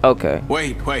 Did you? Okay.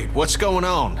 Wait, what's going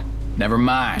on? Never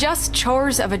mind. Just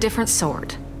chores of a different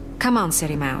sort. Come on,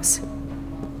 City Mouse.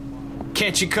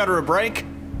 Can't you cut her a break?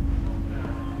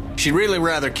 She'd really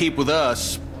rather keep with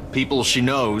us, people she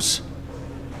knows.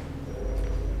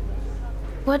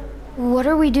 What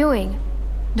are we doing?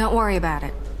 Don't worry about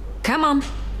it. Come on.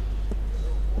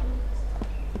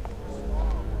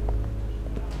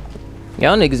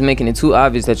 Y'all niggas making it too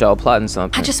obvious that y'all plotting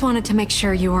something. I just wanted to make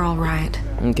sure you were all right.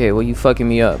 Okay, well you fucking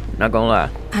me up. Not gonna lie.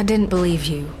 I didn't believe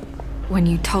you when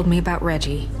you told me about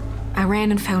Reggie. I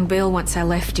ran and found Bill once I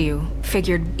left you.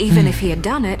 Figured even if he had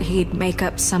done it, he'd make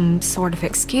up some sort of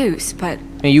excuse, but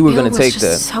And you were Bill gonna take was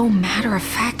that. just so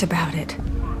matter-of-fact about it.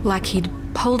 Like he'd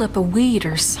pulled up a weed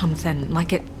or something,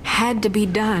 like it had to be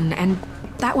done, and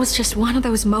that was just one of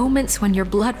those moments when your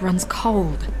blood runs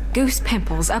cold. Goose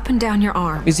pimples up and down your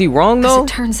arm. Is he wrong though?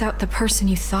 As it turns out the person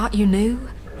you thought you knew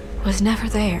was never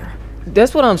there.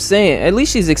 That's what I'm saying. At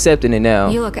least she's accepting it now.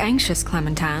 You look anxious,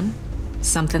 Clementine.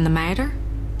 Something the matter?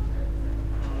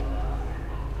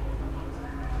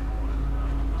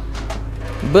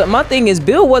 But my thing is,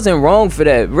 Bill wasn't wrong for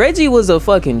that. Reggie was a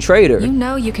fucking traitor. You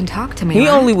know you can talk to me, He right?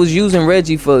 only was using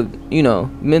Reggie for, you know,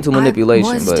 mental manipulation.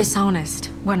 I was but dishonest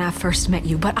when I first met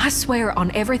you, but I swear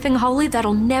on everything holy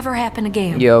that'll never happen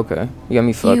again. yeah, okay. You got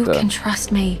me fucked You up. can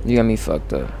trust me. You got me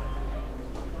fucked up.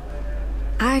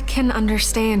 I can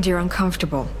understand you're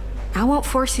uncomfortable. I won't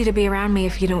force you to be around me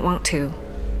if you don't want to.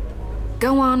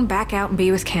 Go on, back out and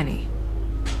be with Kenny.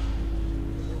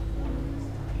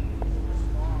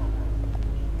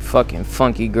 Fucking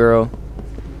funky girl.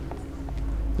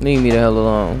 Leave me the hell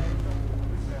alone.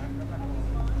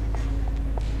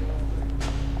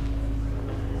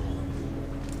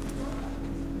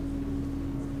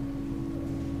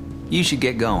 You should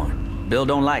get going. Bill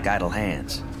don't like idle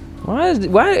hands. Why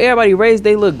everybody raise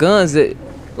they little guns that,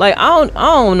 like, I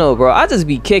don't know, bro. I just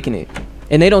be kicking it,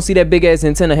 and they don't see that big ass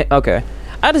antenna. Okay,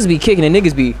 I just be kicking it.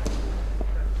 Niggas be,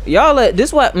 y'all let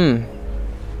this why.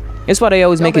 It's why they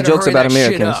always making jokes about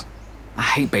Americans. I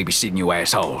hate babysitting you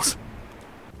assholes.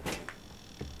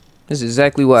 This is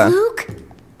exactly why. Luke?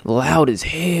 Loud as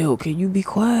hell. Can you be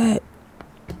quiet?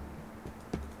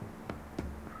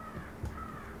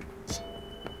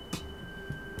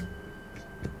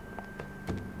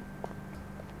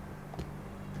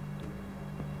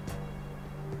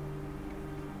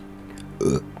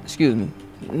 Excuse me.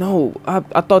 No, I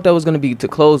thought that was gonna be to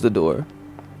close the door.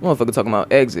 Motherfucker talking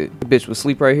about exit. The bitch was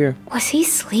asleep right here. Was he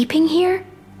sleeping here?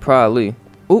 Probably.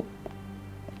 Oop.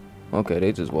 Okay,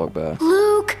 they just walked by.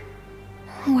 Luke!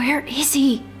 Where is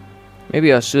he?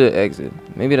 Maybe I should exit.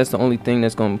 Maybe that's the only thing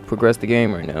that's gonna progress the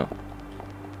game right now.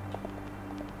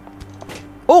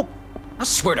 Oh! I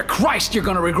swear to Christ you're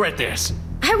gonna regret this.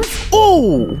 I was...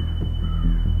 Oh!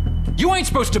 You ain't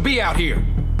supposed to be out here.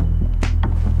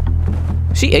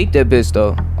 She ate that bitch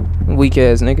though. Weak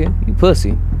ass nigga. You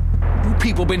pussy. You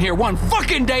people been here one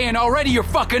fucking day and already you're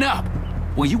fucking up.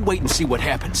 Well, you wait and see what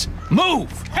happens. Move!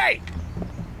 Hey!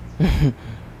 That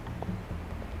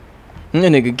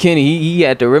nigga Kenny, he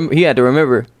had to remember. He had to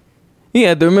remember,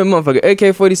 motherfucker.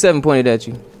 AK-47 pointed at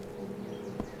you.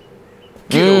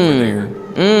 Get over there.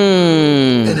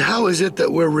 And how is it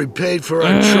that we're repaid for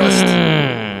our trust?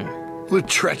 With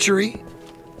treachery?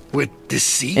 With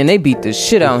deceit? And they beat the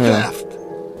shit out of him. Theft?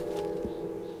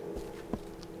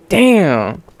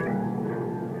 Damn.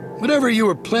 Whatever you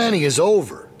were planning is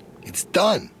over. It's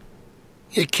done.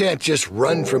 You can't just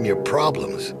run from your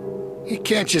problems. You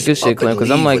can't just Good shit, Clem,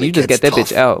 because I'm like, you just get that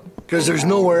bitch out. Because there's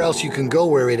nowhere else you can go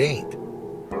where it ain't.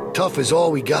 Tough is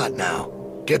all we got now.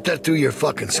 Get that through your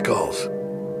fucking skulls.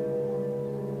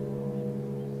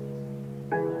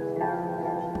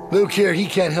 Luke here, he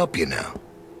can't help you now.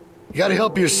 You gotta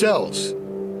help yourselves.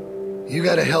 You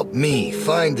gotta help me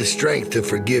find the strength to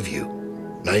forgive you.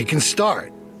 Now you can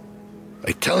start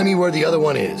by telling me where the other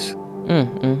one is.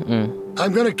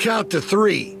 I'm gonna count to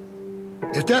 3.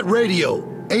 If that radio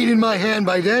ain't in my hand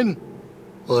by then,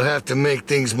 we'll have to make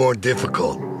things more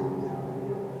difficult.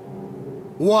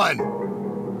 1,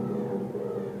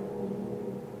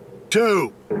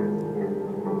 2.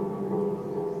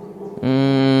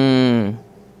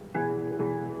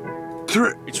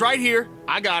 3. It's right here.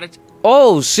 I got it.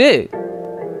 Oh shit.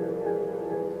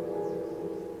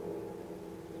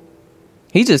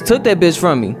 He just took that bitch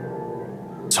from me.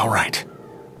 It's all right.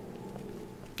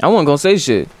 I wasn't gonna say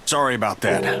shit. Sorry about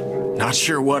that. Not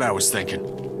sure what I was thinking.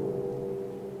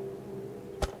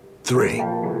 3.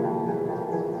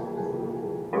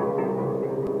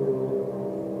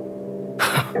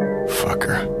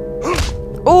 Fucker.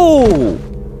 Oh!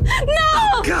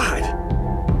 No! God!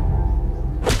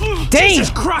 Damn! Jesus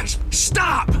Christ!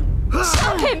 Stop!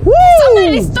 Stop him! Woo!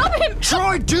 Somebody stop him!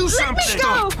 Troy, do something!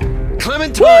 Let me go!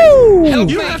 Clementine! Woo! Help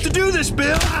you have to do this,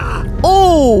 Bill!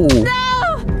 Oh!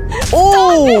 No!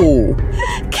 Oh!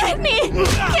 Kenny!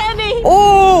 Kenny!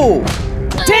 Oh!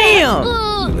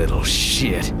 Damn! Little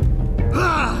shit.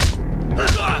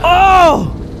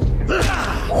 Oh!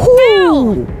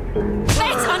 Bill!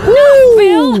 That's enough,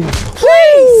 Bill!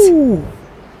 Please!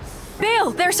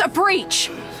 Bill, there's a breach!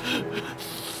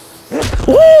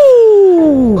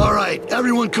 Woo! All right,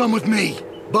 everyone come with me.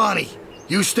 Bonnie,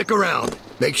 you stick around.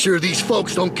 Make sure these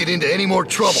folks don't get into any more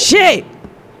trouble. Shit!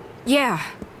 Yeah,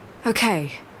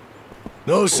 okay.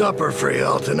 No supper for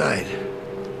y'all tonight.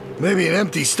 Maybe an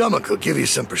empty stomach will give you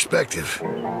some perspective.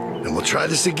 And we'll try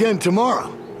this again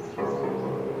tomorrow.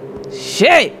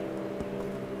 Shit!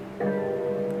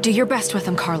 Do your best with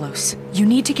him, Carlos. You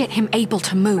need to get him able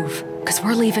to move, because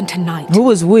we're leaving tonight. Who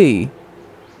was we?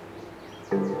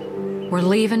 We're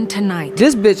leaving tonight.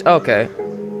 This bitch, okay.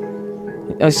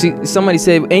 Somebody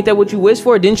said, ain't that what you wished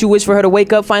for? Didn't you wish for her to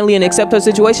wake up finally and accept her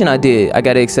situation? I did. I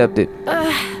gotta accept it.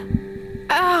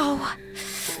 Ow.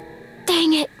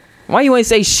 Dang it. Why you ain't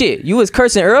say shit? You was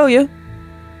cursing earlier.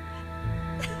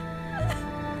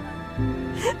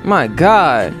 My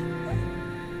God.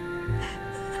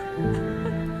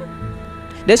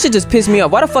 That shit just pissed me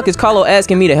off. Why the fuck is Carlo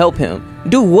asking me to help him?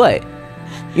 Do what?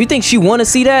 You think she wanna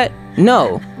see that?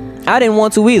 No. I didn't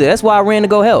want to either. That's why I ran to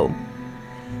go help.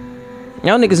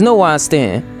 Y'all niggas know why I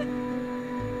stand.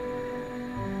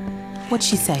 What'd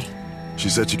she say? She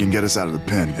said she can get us out of the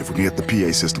pen if we can get the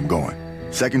PA system going.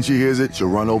 Second she hears it, she'll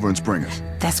run over and spring us.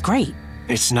 That's great.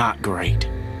 It's not great.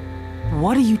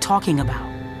 What are you talking about?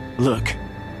 Look,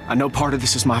 I know part of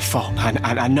this is my fault.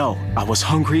 I know. I was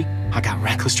hungry, I got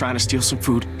reckless trying to steal some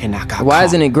food, and I got Why caught.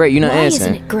 isn't it great? You're not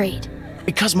answering. Why isn't it great?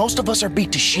 Because most of us are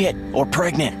beat to shit or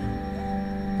pregnant.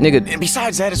 Nigga. And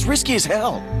besides that, it's risky as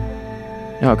hell.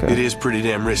 Okay. It is pretty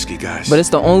damn risky, guys. But it's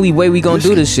the only way we gonna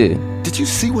do this shit. Did you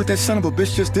see what that son of a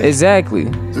bitch just did? Exactly.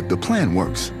 Look, the plan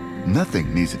works.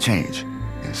 Nothing needs to change.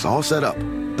 It's all set up.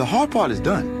 The hard part is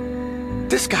done.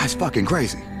 This guy's fucking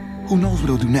crazy. Who knows what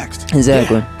he'll do next?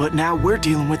 Exactly. Yeah, but now we're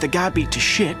dealing with a guy beat to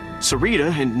shit,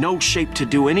 Sarita in no shape to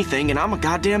do anything, and I'm a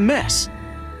goddamn mess.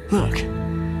 Look,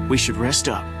 we should rest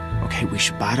up. Okay, we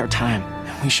should bide our time.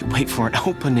 We should wait for an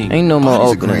opening. Ain't no more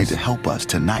Bonnie's openings. agreed to help us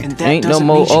tonight. And that Ain't no doesn't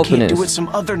more mean she openings. can't do it some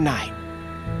other night.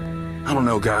 I don't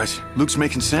know, guys. Luke's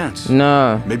making sense.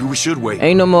 Nah. Maybe we should wait.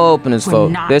 Ain't no more openings, We're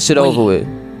folks. not That shit over with.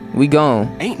 We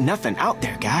gone. Ain't nothing out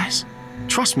there, guys.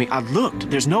 Trust me, I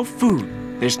looked. There's no food.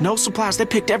 There's no supplies. They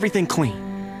picked everything clean.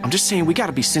 I'm just saying we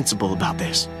gotta be sensible about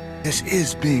this. This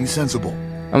is being sensible.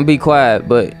 I'm gonna be quiet,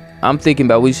 but I'm thinking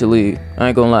about we should leave. I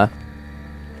ain't gonna lie.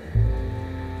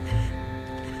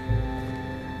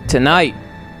 Tonight.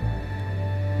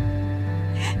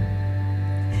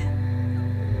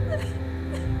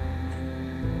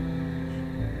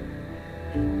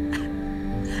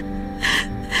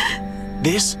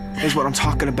 This is what I'm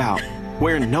talking about.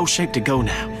 We're in no shape to go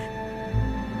now.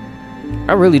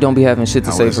 I really don't be having shit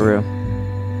to say for real.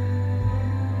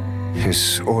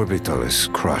 His orbital is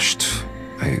crushed.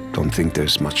 I don't think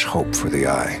there's much hope for the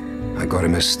eye. I got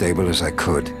him as stable as I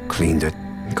could, cleaned it,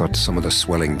 got some of the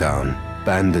swelling down,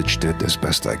 bandaged it as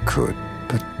best I could.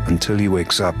 But until he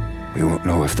wakes up, we won't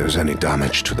know if there's any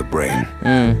damage to the brain.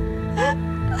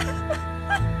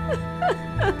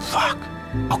 Fuck.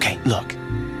 Okay, look.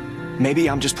 Maybe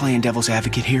I'm just playing devil's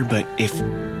advocate here, but if...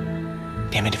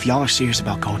 Damn it, if y'all are serious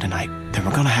about going tonight, then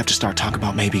we're gonna have to start talking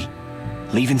about maybe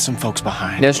leaving some folks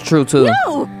behind. That's true, too.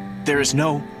 No! There is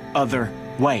no other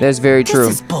way. That's very true.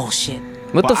 This is bullshit.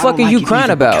 What the Well, I fuck don't are you like it crying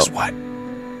either, but about? guess what?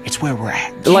 It's where we're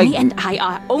at. Kenny and I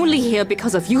are only here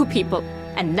because of you people,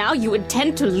 and now you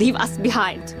intend to leave us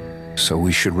behind. So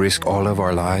we should risk all of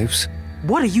our lives?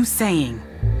 What are you saying?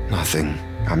 Nothing.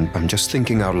 I'm just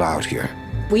thinking out loud here.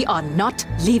 We are not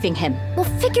leaving him. We'll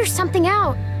figure something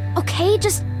out. Okay,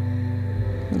 just...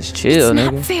 Just chill, it's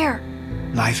nigga. not fair.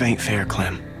 Life ain't fair,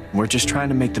 Clem. We're just trying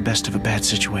to make the best of a bad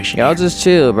situation. Y'all just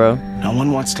chill, bro. No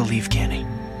one wants to leave Kenny.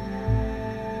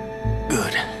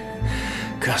 Good.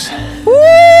 Cause Woo!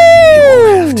 you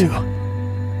won't have to.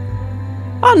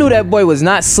 I knew that boy was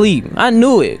not asleep. I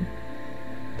knew it.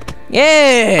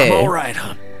 Yeah. I'm all right,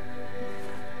 hon.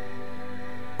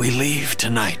 We leave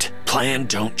tonight. Plan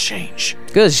don't change.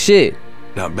 Good shit.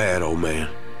 Not bad, old man.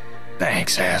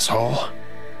 Thanks, asshole.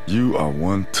 You are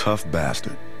one tough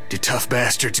bastard. Do tough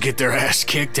bastards get their ass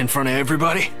kicked in front of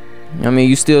everybody? I mean,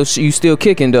 you still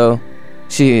kicking though.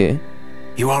 Shit.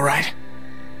 You all right?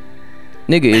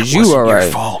 Nigga, is you Wasn't alright?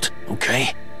 your fault,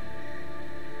 okay?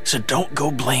 So don't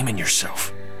go blaming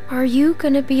yourself. Are you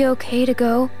gonna be okay to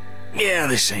go? Yeah,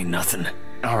 this ain't nothing.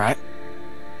 All right.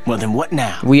 Well, then what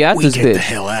now? We at this get bitch. the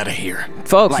hell out of here.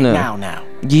 Folks, Like now. now.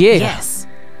 Yeah. Yes.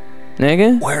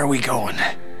 Nigga. Where are we going?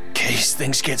 In case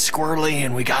things get squirrely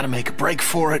and we gotta make a break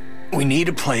for it, we need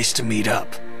a place to meet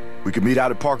up. We could meet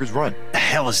out at Parker's Run. The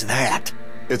hell is that?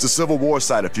 It's a Civil War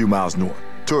site a few miles north.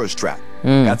 Tourist trap.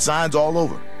 Mm. Got signs all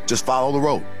over. Just follow the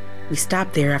road. We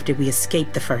stopped there after we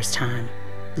escaped the first time.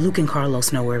 Luke and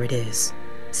Carlos know where it is.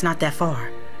 It's not that far.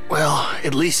 Well,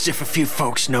 at least if a few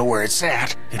folks know where it's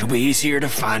at, it'll be easier to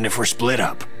find if we're split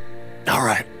up. All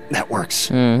right, that works.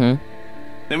 Mm-hmm.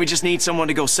 Then we just need someone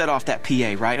to go set off that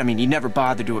PA, right? I mean, you never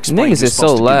bothered to explain. Niggas who's is so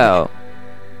supposed to do that. loud.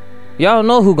 Y'all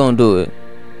know who gonna do it.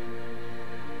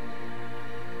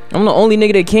 I'm the only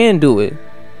nigga that can do it.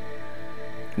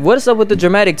 What's up with the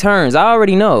dramatic turns? I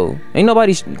already know. Ain't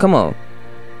nobody. Come on.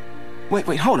 Wait,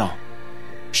 hold on.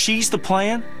 She's the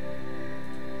plan?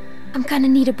 I'm gonna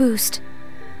need a boost.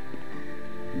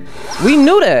 We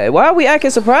knew that. Why are we acting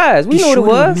surprised? We Be knew what sure it to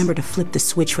was. remember to flip the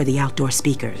switch for the outdoor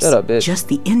speakers. Shut up, bitch. Just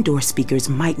the indoor speakers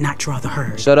might not draw the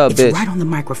herd. Shut up, it's bitch. right on the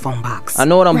microphone box. I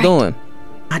know what I'm Right. doing.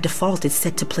 By default, it's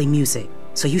set to play music,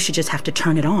 so you should just have to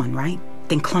turn it on, right?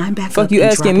 Then climb back Fuck up you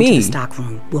and asking drop me? into the stock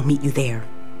room. We'll meet you there.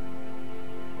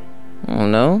 I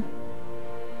don't know.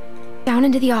 Down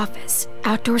into the office.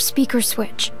 Outdoor speaker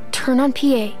switch. Turn on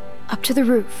PA. Up to the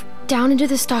roof. Down into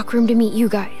the stock room to meet you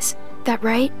guys. That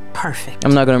right? Perfect.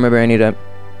 I'm not gonna remember any of that.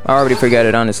 I already forgot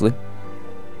it, honestly.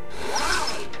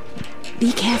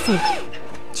 Be careful.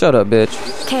 Shut up, bitch.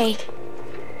 Okay.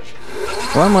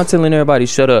 Why am I telling everybody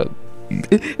shut up?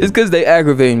 It's because they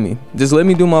aggravating me. Just let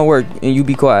me do my work and you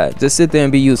be quiet. Just sit there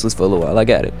and be useless for a little while. I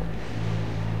got it.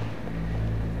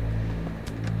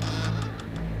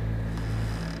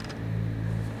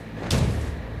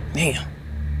 Damn.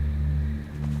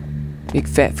 Big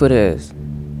fat foot ass.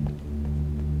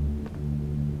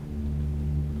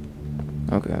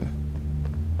 Okay.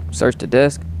 Search the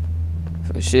desk.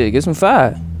 For shit, get some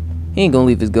fire. He ain't gonna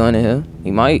leave his gun in here.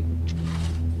 He might.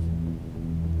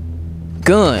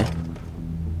 Gun.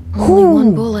 Only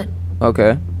one bullet.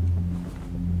 Okay.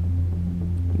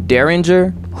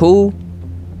 Derringer? Who?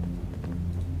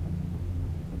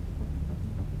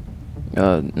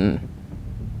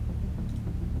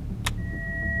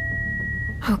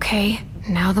 Okay,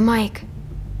 now the mic.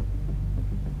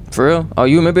 For real? Oh,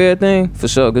 you remember everything? For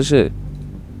sure, good shit.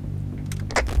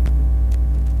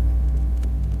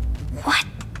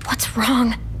 What's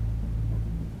wrong?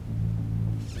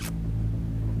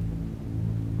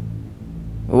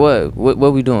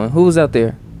 What we doing? Who was out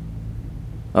there?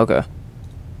 Okay.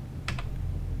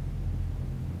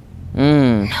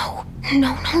 No.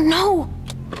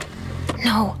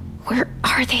 No, where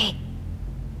are they?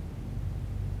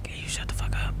 Can you shut the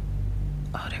fuck up?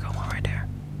 Oh, there go one right there.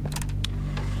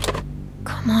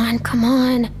 Come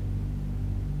on.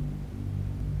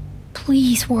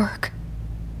 Please work.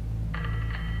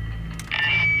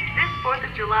 This 4th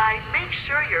of July, make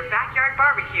sure your backyard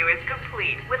barbecue is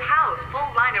complete with Hal's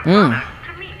full line of products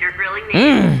to meet your grilling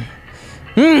needs.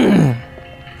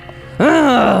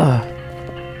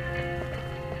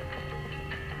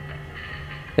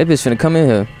 That bitch finna come in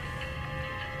here.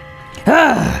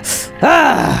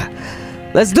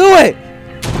 Let's do it!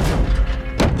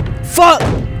 Fuck,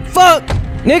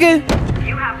 nigga!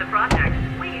 You have the project,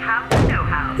 we have the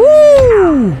know-how.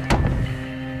 Woo!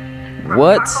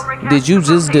 What did you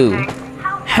just do?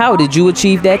 How did you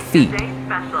achieve that feat?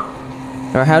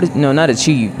 Or how did, no, not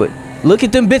achieve, but look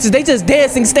at them bitches, they just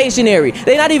dancing stationary.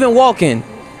 They not even walking.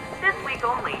 This week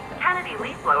only, Kennedy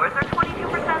leaf blowers are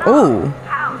 22% off. Ooh.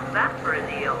 How's that for a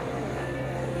deal?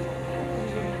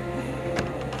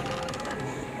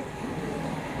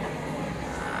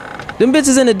 Them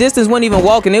bitches in the distance weren't even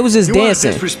walking, they was just dancing.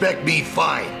 You wanna disrespect me,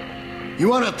 fine. You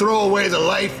wanna throw away the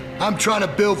life I'm trying to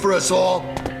build for us all?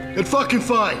 Then fucking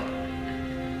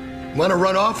fine. Wanna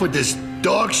run off with this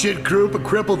dog shit group of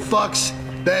crippled fucks?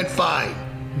 Then fine.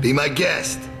 Be my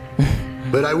guest.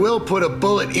 But I will put a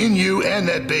bullet in you and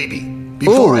that baby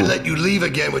before I let you leave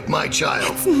again with my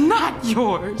child. It's not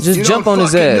yours. Just jump on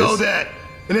his ass. You know that.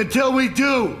 And until we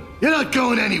do, you're not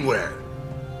going anywhere.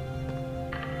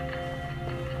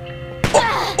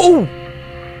 Oh!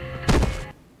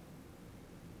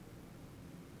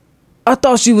 I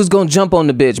thought she was gonna jump on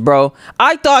the bitch, bro.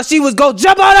 I thought she was gonna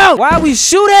jump on him! Why are we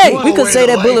shooting? We could say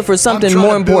that bullet for something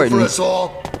more important.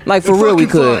 Like for real, we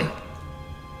could.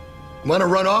 Wanna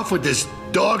run off with this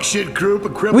dog shit group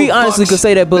of crippled We honestly fucks? could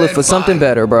say that bullet Then for something fine.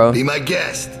 better, bro. Be my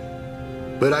guest.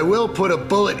 But I will put a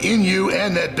bullet in you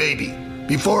and that baby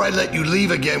before I let you leave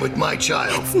again with my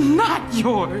child. It's not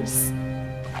yours.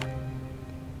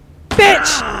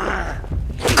 Bitch!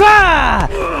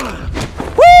 Ah!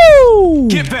 Woo!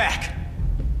 Get back!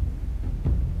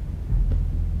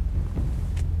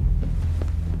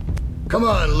 Come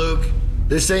on, Luke.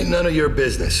 This ain't none of your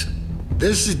business.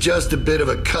 This is just a bit of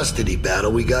a custody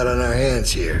battle we got on our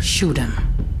hands here. Shoot him.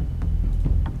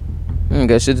 Ain't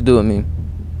got shit to do with me.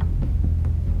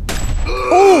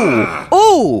 Ooh!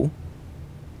 Ooh!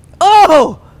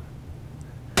 Oh!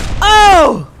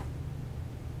 Oh!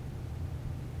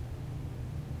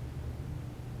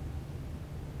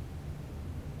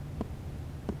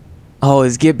 Oh,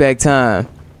 it's get back time.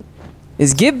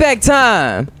 It's get back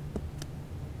time.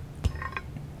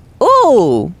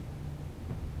 Ooh!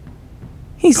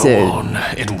 He said. Go on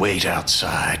and wait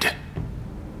outside.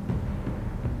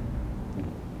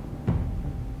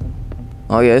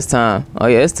 Oh yeah, it's time. Oh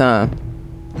yeah, it's time.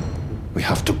 We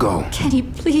have to go. Kenny,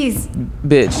 please.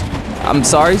 Bitch, I'm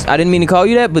sorry. I didn't mean to call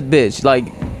you that, but bitch,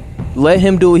 like, let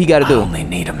him do what he gotta do. I only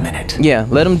need a minute. Yeah,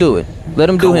 let him do it. Let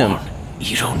him do him. On.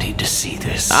 You don't need to see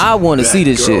this. I want to see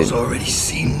this shit. Already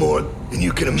seen more than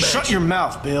you can imagine. Shut your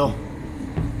mouth, Bill.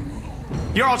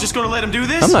 You're all just gonna let him do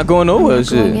this? I'm not going nowhere. I'm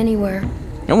not going anywhere.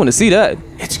 I want to see that.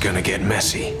 It's gonna get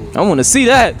messy. I want to see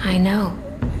that. I know.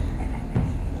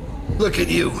 Look at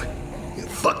you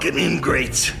fucking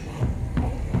ingrates.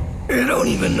 You don't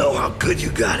even know how good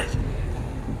you got it.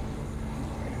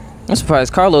 I'm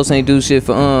surprised Carlos ain't do shit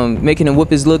for making him whip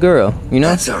his little girl. You know?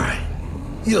 That's all right.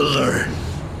 You'll learn.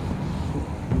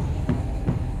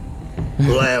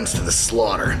 Lambs to the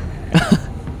slaughter.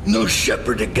 No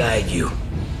shepherd to guide you.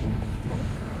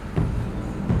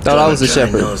 Thought I was a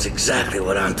shepherd. Knows exactly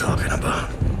what I'm talking about.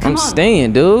 I'm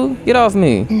staying, dude. Get off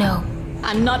me. No.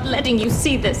 I'm not letting you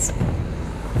see this.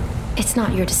 It's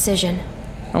not your decision.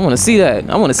 I want to see that.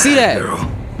 I want to see that. Girl,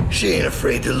 she ain't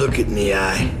afraid to look it in the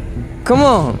eye. Come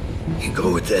on. You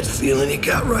go with that feeling you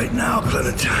got right now,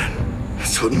 Clementine.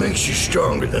 That's what makes you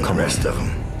stronger than the rest of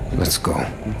them. Let's go.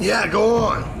 Yeah, go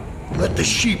on. Let the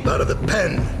sheep out of the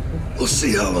pen. We'll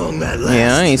see how long that lasts.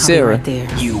 Yeah, I ain't Sarah. Right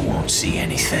there. You won't see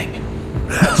anything.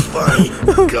 That's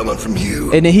fine. Coming from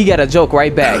you. And then he got a joke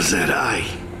right back. How's that eye?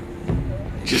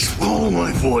 Just follow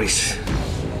my voice.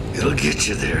 It'll get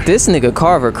you there. This nigga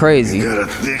Carver crazy. You got a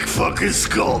thick fucking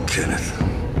skull, Kenneth.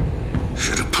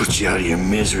 Should have put you out of your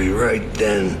misery right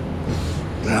then.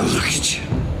 Now look at you.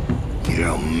 You're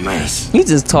a mess. He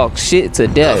just talks shit to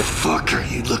death. The fuck are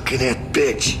you looking at,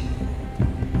 bitch?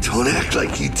 Don't act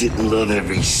like you didn't love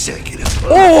every second of it.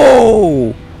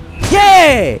 Oh!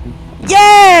 Yeah!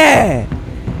 Yeah!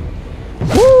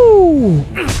 Woo!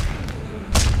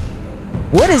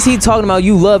 What is he talking about?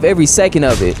 You love every second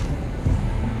of it.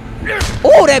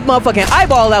 Oh, that motherfucking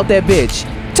eyeball out that bitch.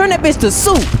 Turn that bitch to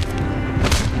soup.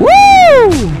 Woo!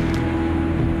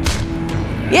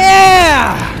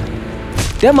 Yeah!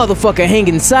 That motherfucker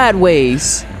hanging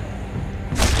sideways.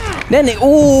 Then they,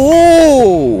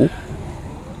 ooh!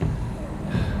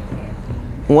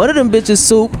 One of them bitches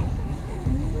soup.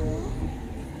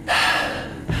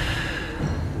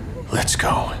 Let's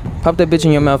go. Pop that bitch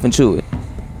in your mouth and chew it.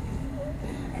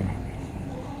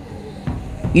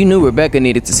 You knew Rebecca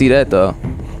needed to see that though.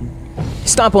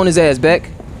 Stomp on his ass, Beck.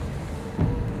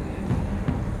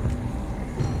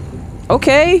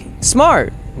 Okay,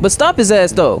 smart. But stomp his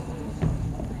ass though.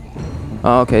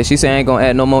 Oh, okay, she said I ain't gonna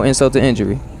add no more insult to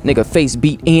injury. Nigga face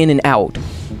beat in and out.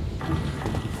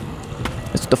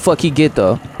 That's what the fuck he get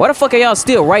though. Why the fuck are y'all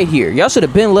still right here? Y'all should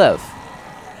have been left.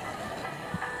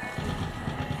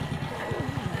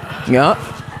 Yeah.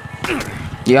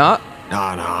 Yeah.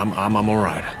 Nah, I'm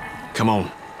alright. Come on.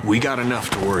 We got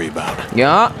enough to worry about.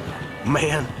 Yeah.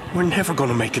 Man, we're never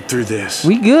gonna make it through this.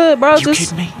 We good, bro. You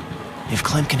kidding me? If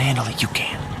Clem can handle it, you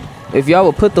can. If y'all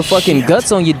would put the fucking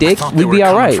guts on your dick, we'd be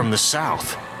alright. From the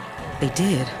south. They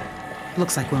did.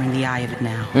 Looks like we're in the eye of it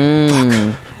now.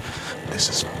 Fuck. This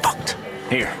is fucked.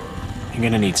 Here, you're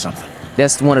gonna need something.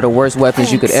 That's one of the worst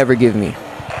weapons you could ever give me.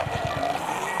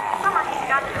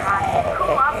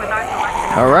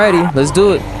 Alrighty, let's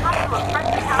do it.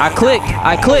 I clicked.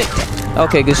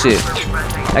 Okay, good shit.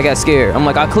 I got scared. I'm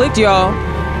like, I clicked, y'all.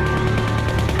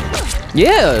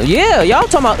 Yeah, y'all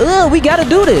talking about, we gotta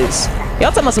do this.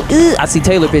 Y'all talking about some, I see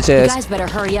Taylor bitch ass. You guys better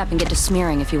hurry up and get to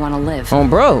smearing if you want to live.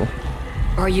 Bro.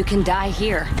 Or you can die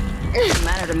here. Doesn't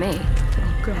matter to me.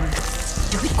 Oh god.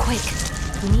 Do it quick.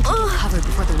 We need to get covered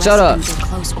before the rest of them get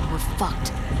close or we're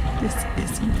fucked.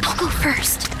 I'll go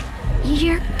first.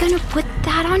 You're gonna put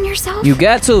that on yourself? You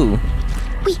got to.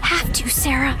 We have to,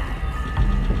 Sarah.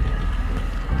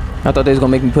 I thought they was gonna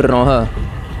make me put it on her.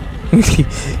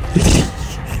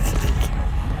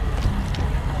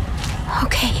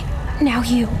 Oh,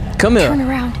 you. Come here. Turn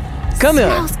around. Come here.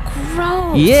 Smells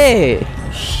gross.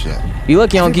 Yeah. Shit. You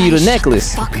lucky I don't give you the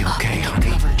necklace. You'll be okay,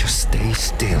 honey. Just stay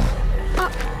still.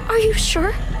 Are you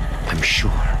sure? I'm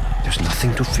sure. There's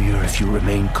nothing to fear if you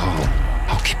remain calm.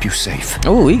 I'll keep you safe.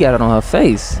 Oh, he got it on her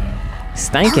face.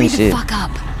 Stankin' Hurry shit. the fuck up.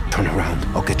 Turn around.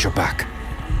 I'll get your back.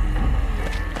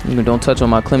 You don't touch on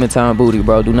my clementine booty,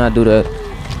 bro. Do not do that.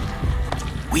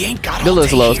 We ain't got Good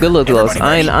looks, Los. Good look, Los.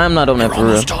 I'm not on that for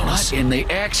real. What in the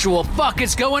actual fuck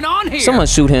is going on here? Someone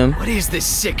shoot him. What is this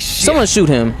sick shit? Someone shoot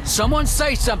him. Someone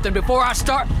say something before I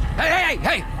start.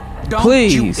 Hey! Don't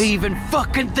Please. you even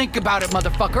fucking think about it,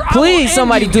 motherfucker. Please,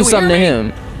 somebody do something to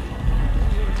him.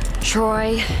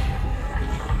 Troy,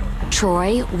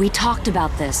 we talked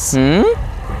about this.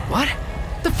 What?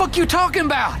 The fuck you talking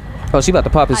about? Oh, she about to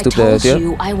pop his stupid ass, yeah? I told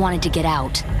you I wanted to get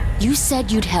out. You said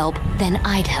you'd help, then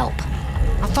I'd help.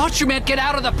 I thought you meant get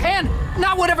out of the pen,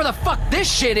 not whatever the fuck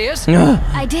this shit is.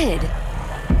 I did.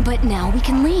 But now we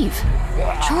can leave.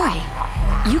 Troy,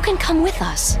 you can come with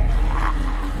us.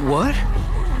 What?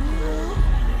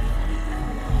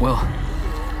 Well,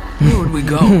 where would we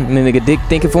go? And then nigga dick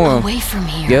thinking for him. Away from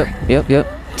here. Yep.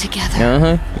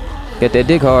 Together. Get that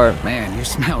dick hard. Man, you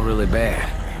smell really bad.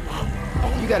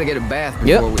 You gotta get a bath before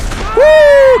Yep. we... Woo!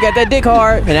 Got that dick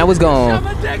hard, and that was gone. Come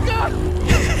on.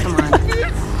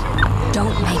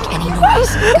 Don't make any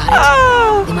noise.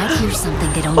 Got it? They might hear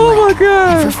something they don't like. Oh my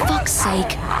God. And for fuck's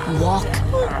sake, walk.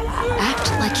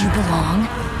 Act like you belong,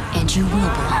 and you will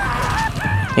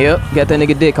belong. Yep, got that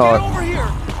nigga dick hard.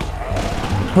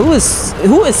 Who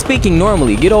is speaking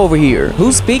normally? Get over here.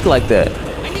 Who speak like that?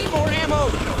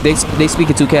 They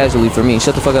speaking too casually for me.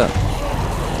 Shut the fuck up.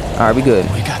 Alright, we good.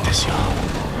 We got this, y'all.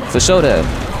 For sure that.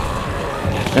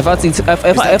 If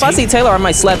I see Taylor, I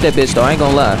might slap that bitch though. I ain't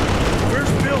gonna lie. Where's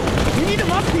Bill? We need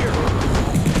him up here.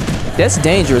 That's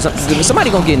dangerous.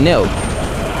 Somebody gonna get nailed.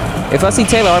 If I see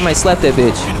Taylor, I might slap that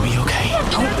bitch. Gonna be okay.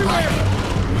 Don't run.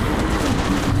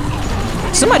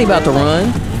 Somebody about to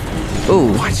run.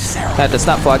 Ooh. Had to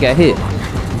stop before I got hit.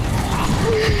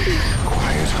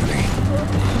 Quiet, honey.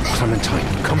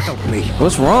 Clementine, come help me.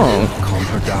 What's wrong? Calm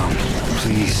her down.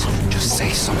 Please, just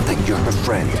say something. You're her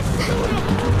friend.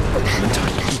 Clementine.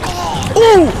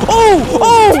 Ooh!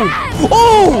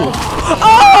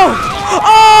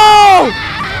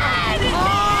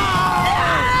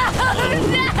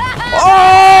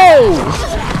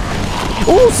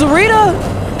 Ooh, Sarita!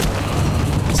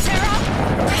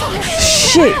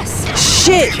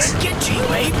 Shit!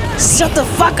 Shut the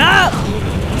fuck up!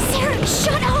 Sarah,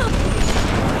 shut up!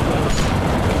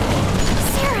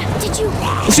 Sarah, did you...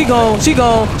 She gone.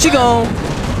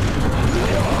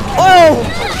 Oh!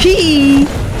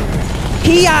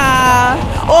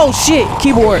 Oh shit!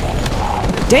 Keyboard.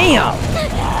 Damn!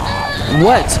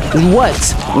 What?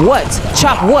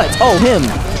 Chop what? Oh, him.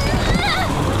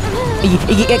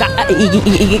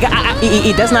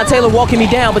 That's not Taylor walking me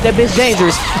down, but that bitch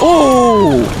dangerous.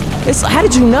 Ooh! How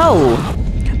did you know?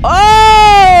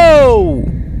 Oh!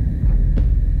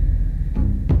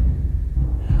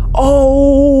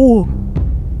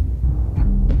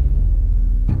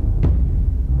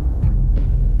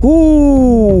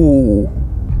 Ooh!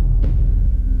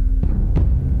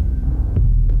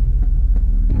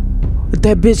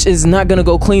 That bitch is not gonna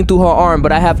go clean through her arm,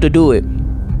 but I have to do it.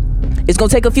 It's gonna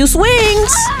take a few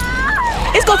swings.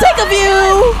 It's gonna take a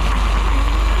few.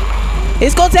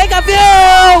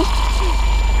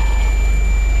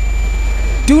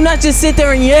 Do not just sit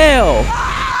there and yell.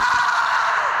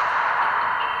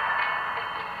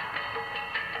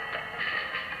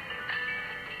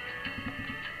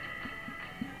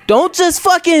 Don't just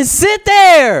fucking sit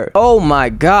there. Oh my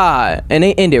God. And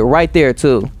they ended right there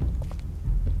too.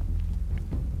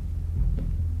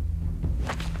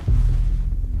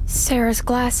 Sarah's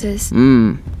glasses.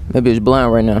 That bitch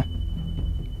blind right now.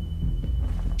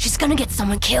 She's gonna get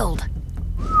someone killed.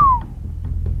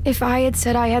 If I had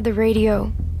said I had the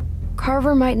radio,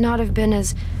 Carver might not have been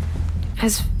as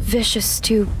vicious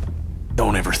to...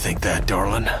 Don't ever think that,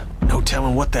 darling. No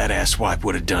telling what that asswipe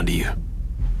would have done to you.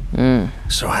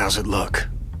 So how's it look?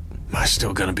 Am I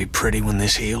still gonna be pretty when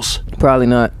this heals? Probably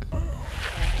not.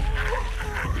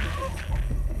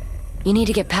 You need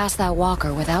to get past that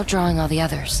walker without drawing all the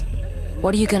others.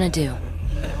 What are you gonna do?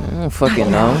 I don't fucking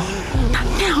know. Now,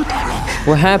 damn it.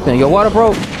 What happened? Your water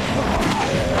broke?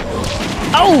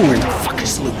 Oh! Where the fuck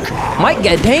is Luke? Mike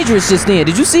got dangerous just then.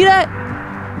 Did you see that?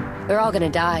 They're all gonna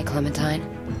die, Clementine.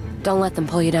 Don't let them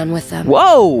pull you down with them.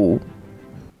 Whoa!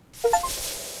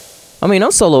 I mean,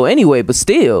 I'm solo anyway, but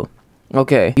still.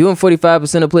 Okay, you and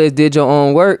 45% of players did your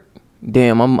own work.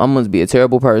 Damn, I must be a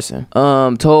terrible person.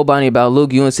 Told Bonnie about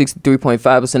Luke. You and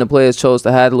 63.5% of players chose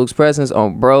to hide Luke's presence. Oh,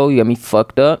 bro, you got me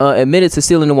fucked up. Admitted to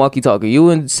stealing the walkie-talkie. You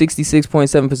and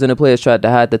 66.7% of players tried to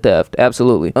hide the theft.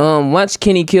 Absolutely. Watched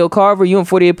Kenny kill Carver. You and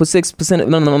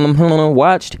 48.6%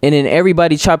 watched. And then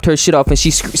everybody chopped her shit off and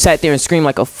she sat there and screamed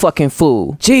like a fucking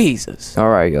fool. Jesus. All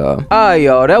right, y'all.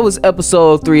 That was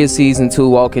episode 3 of season 2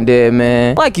 Walking Dead,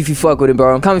 man. Like if you fuck with it,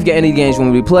 bro. Comment if you got any games you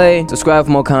want me to play. Subscribe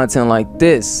for more content like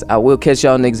this. I will catch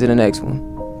y'all niggas in the next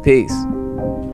one. Peace.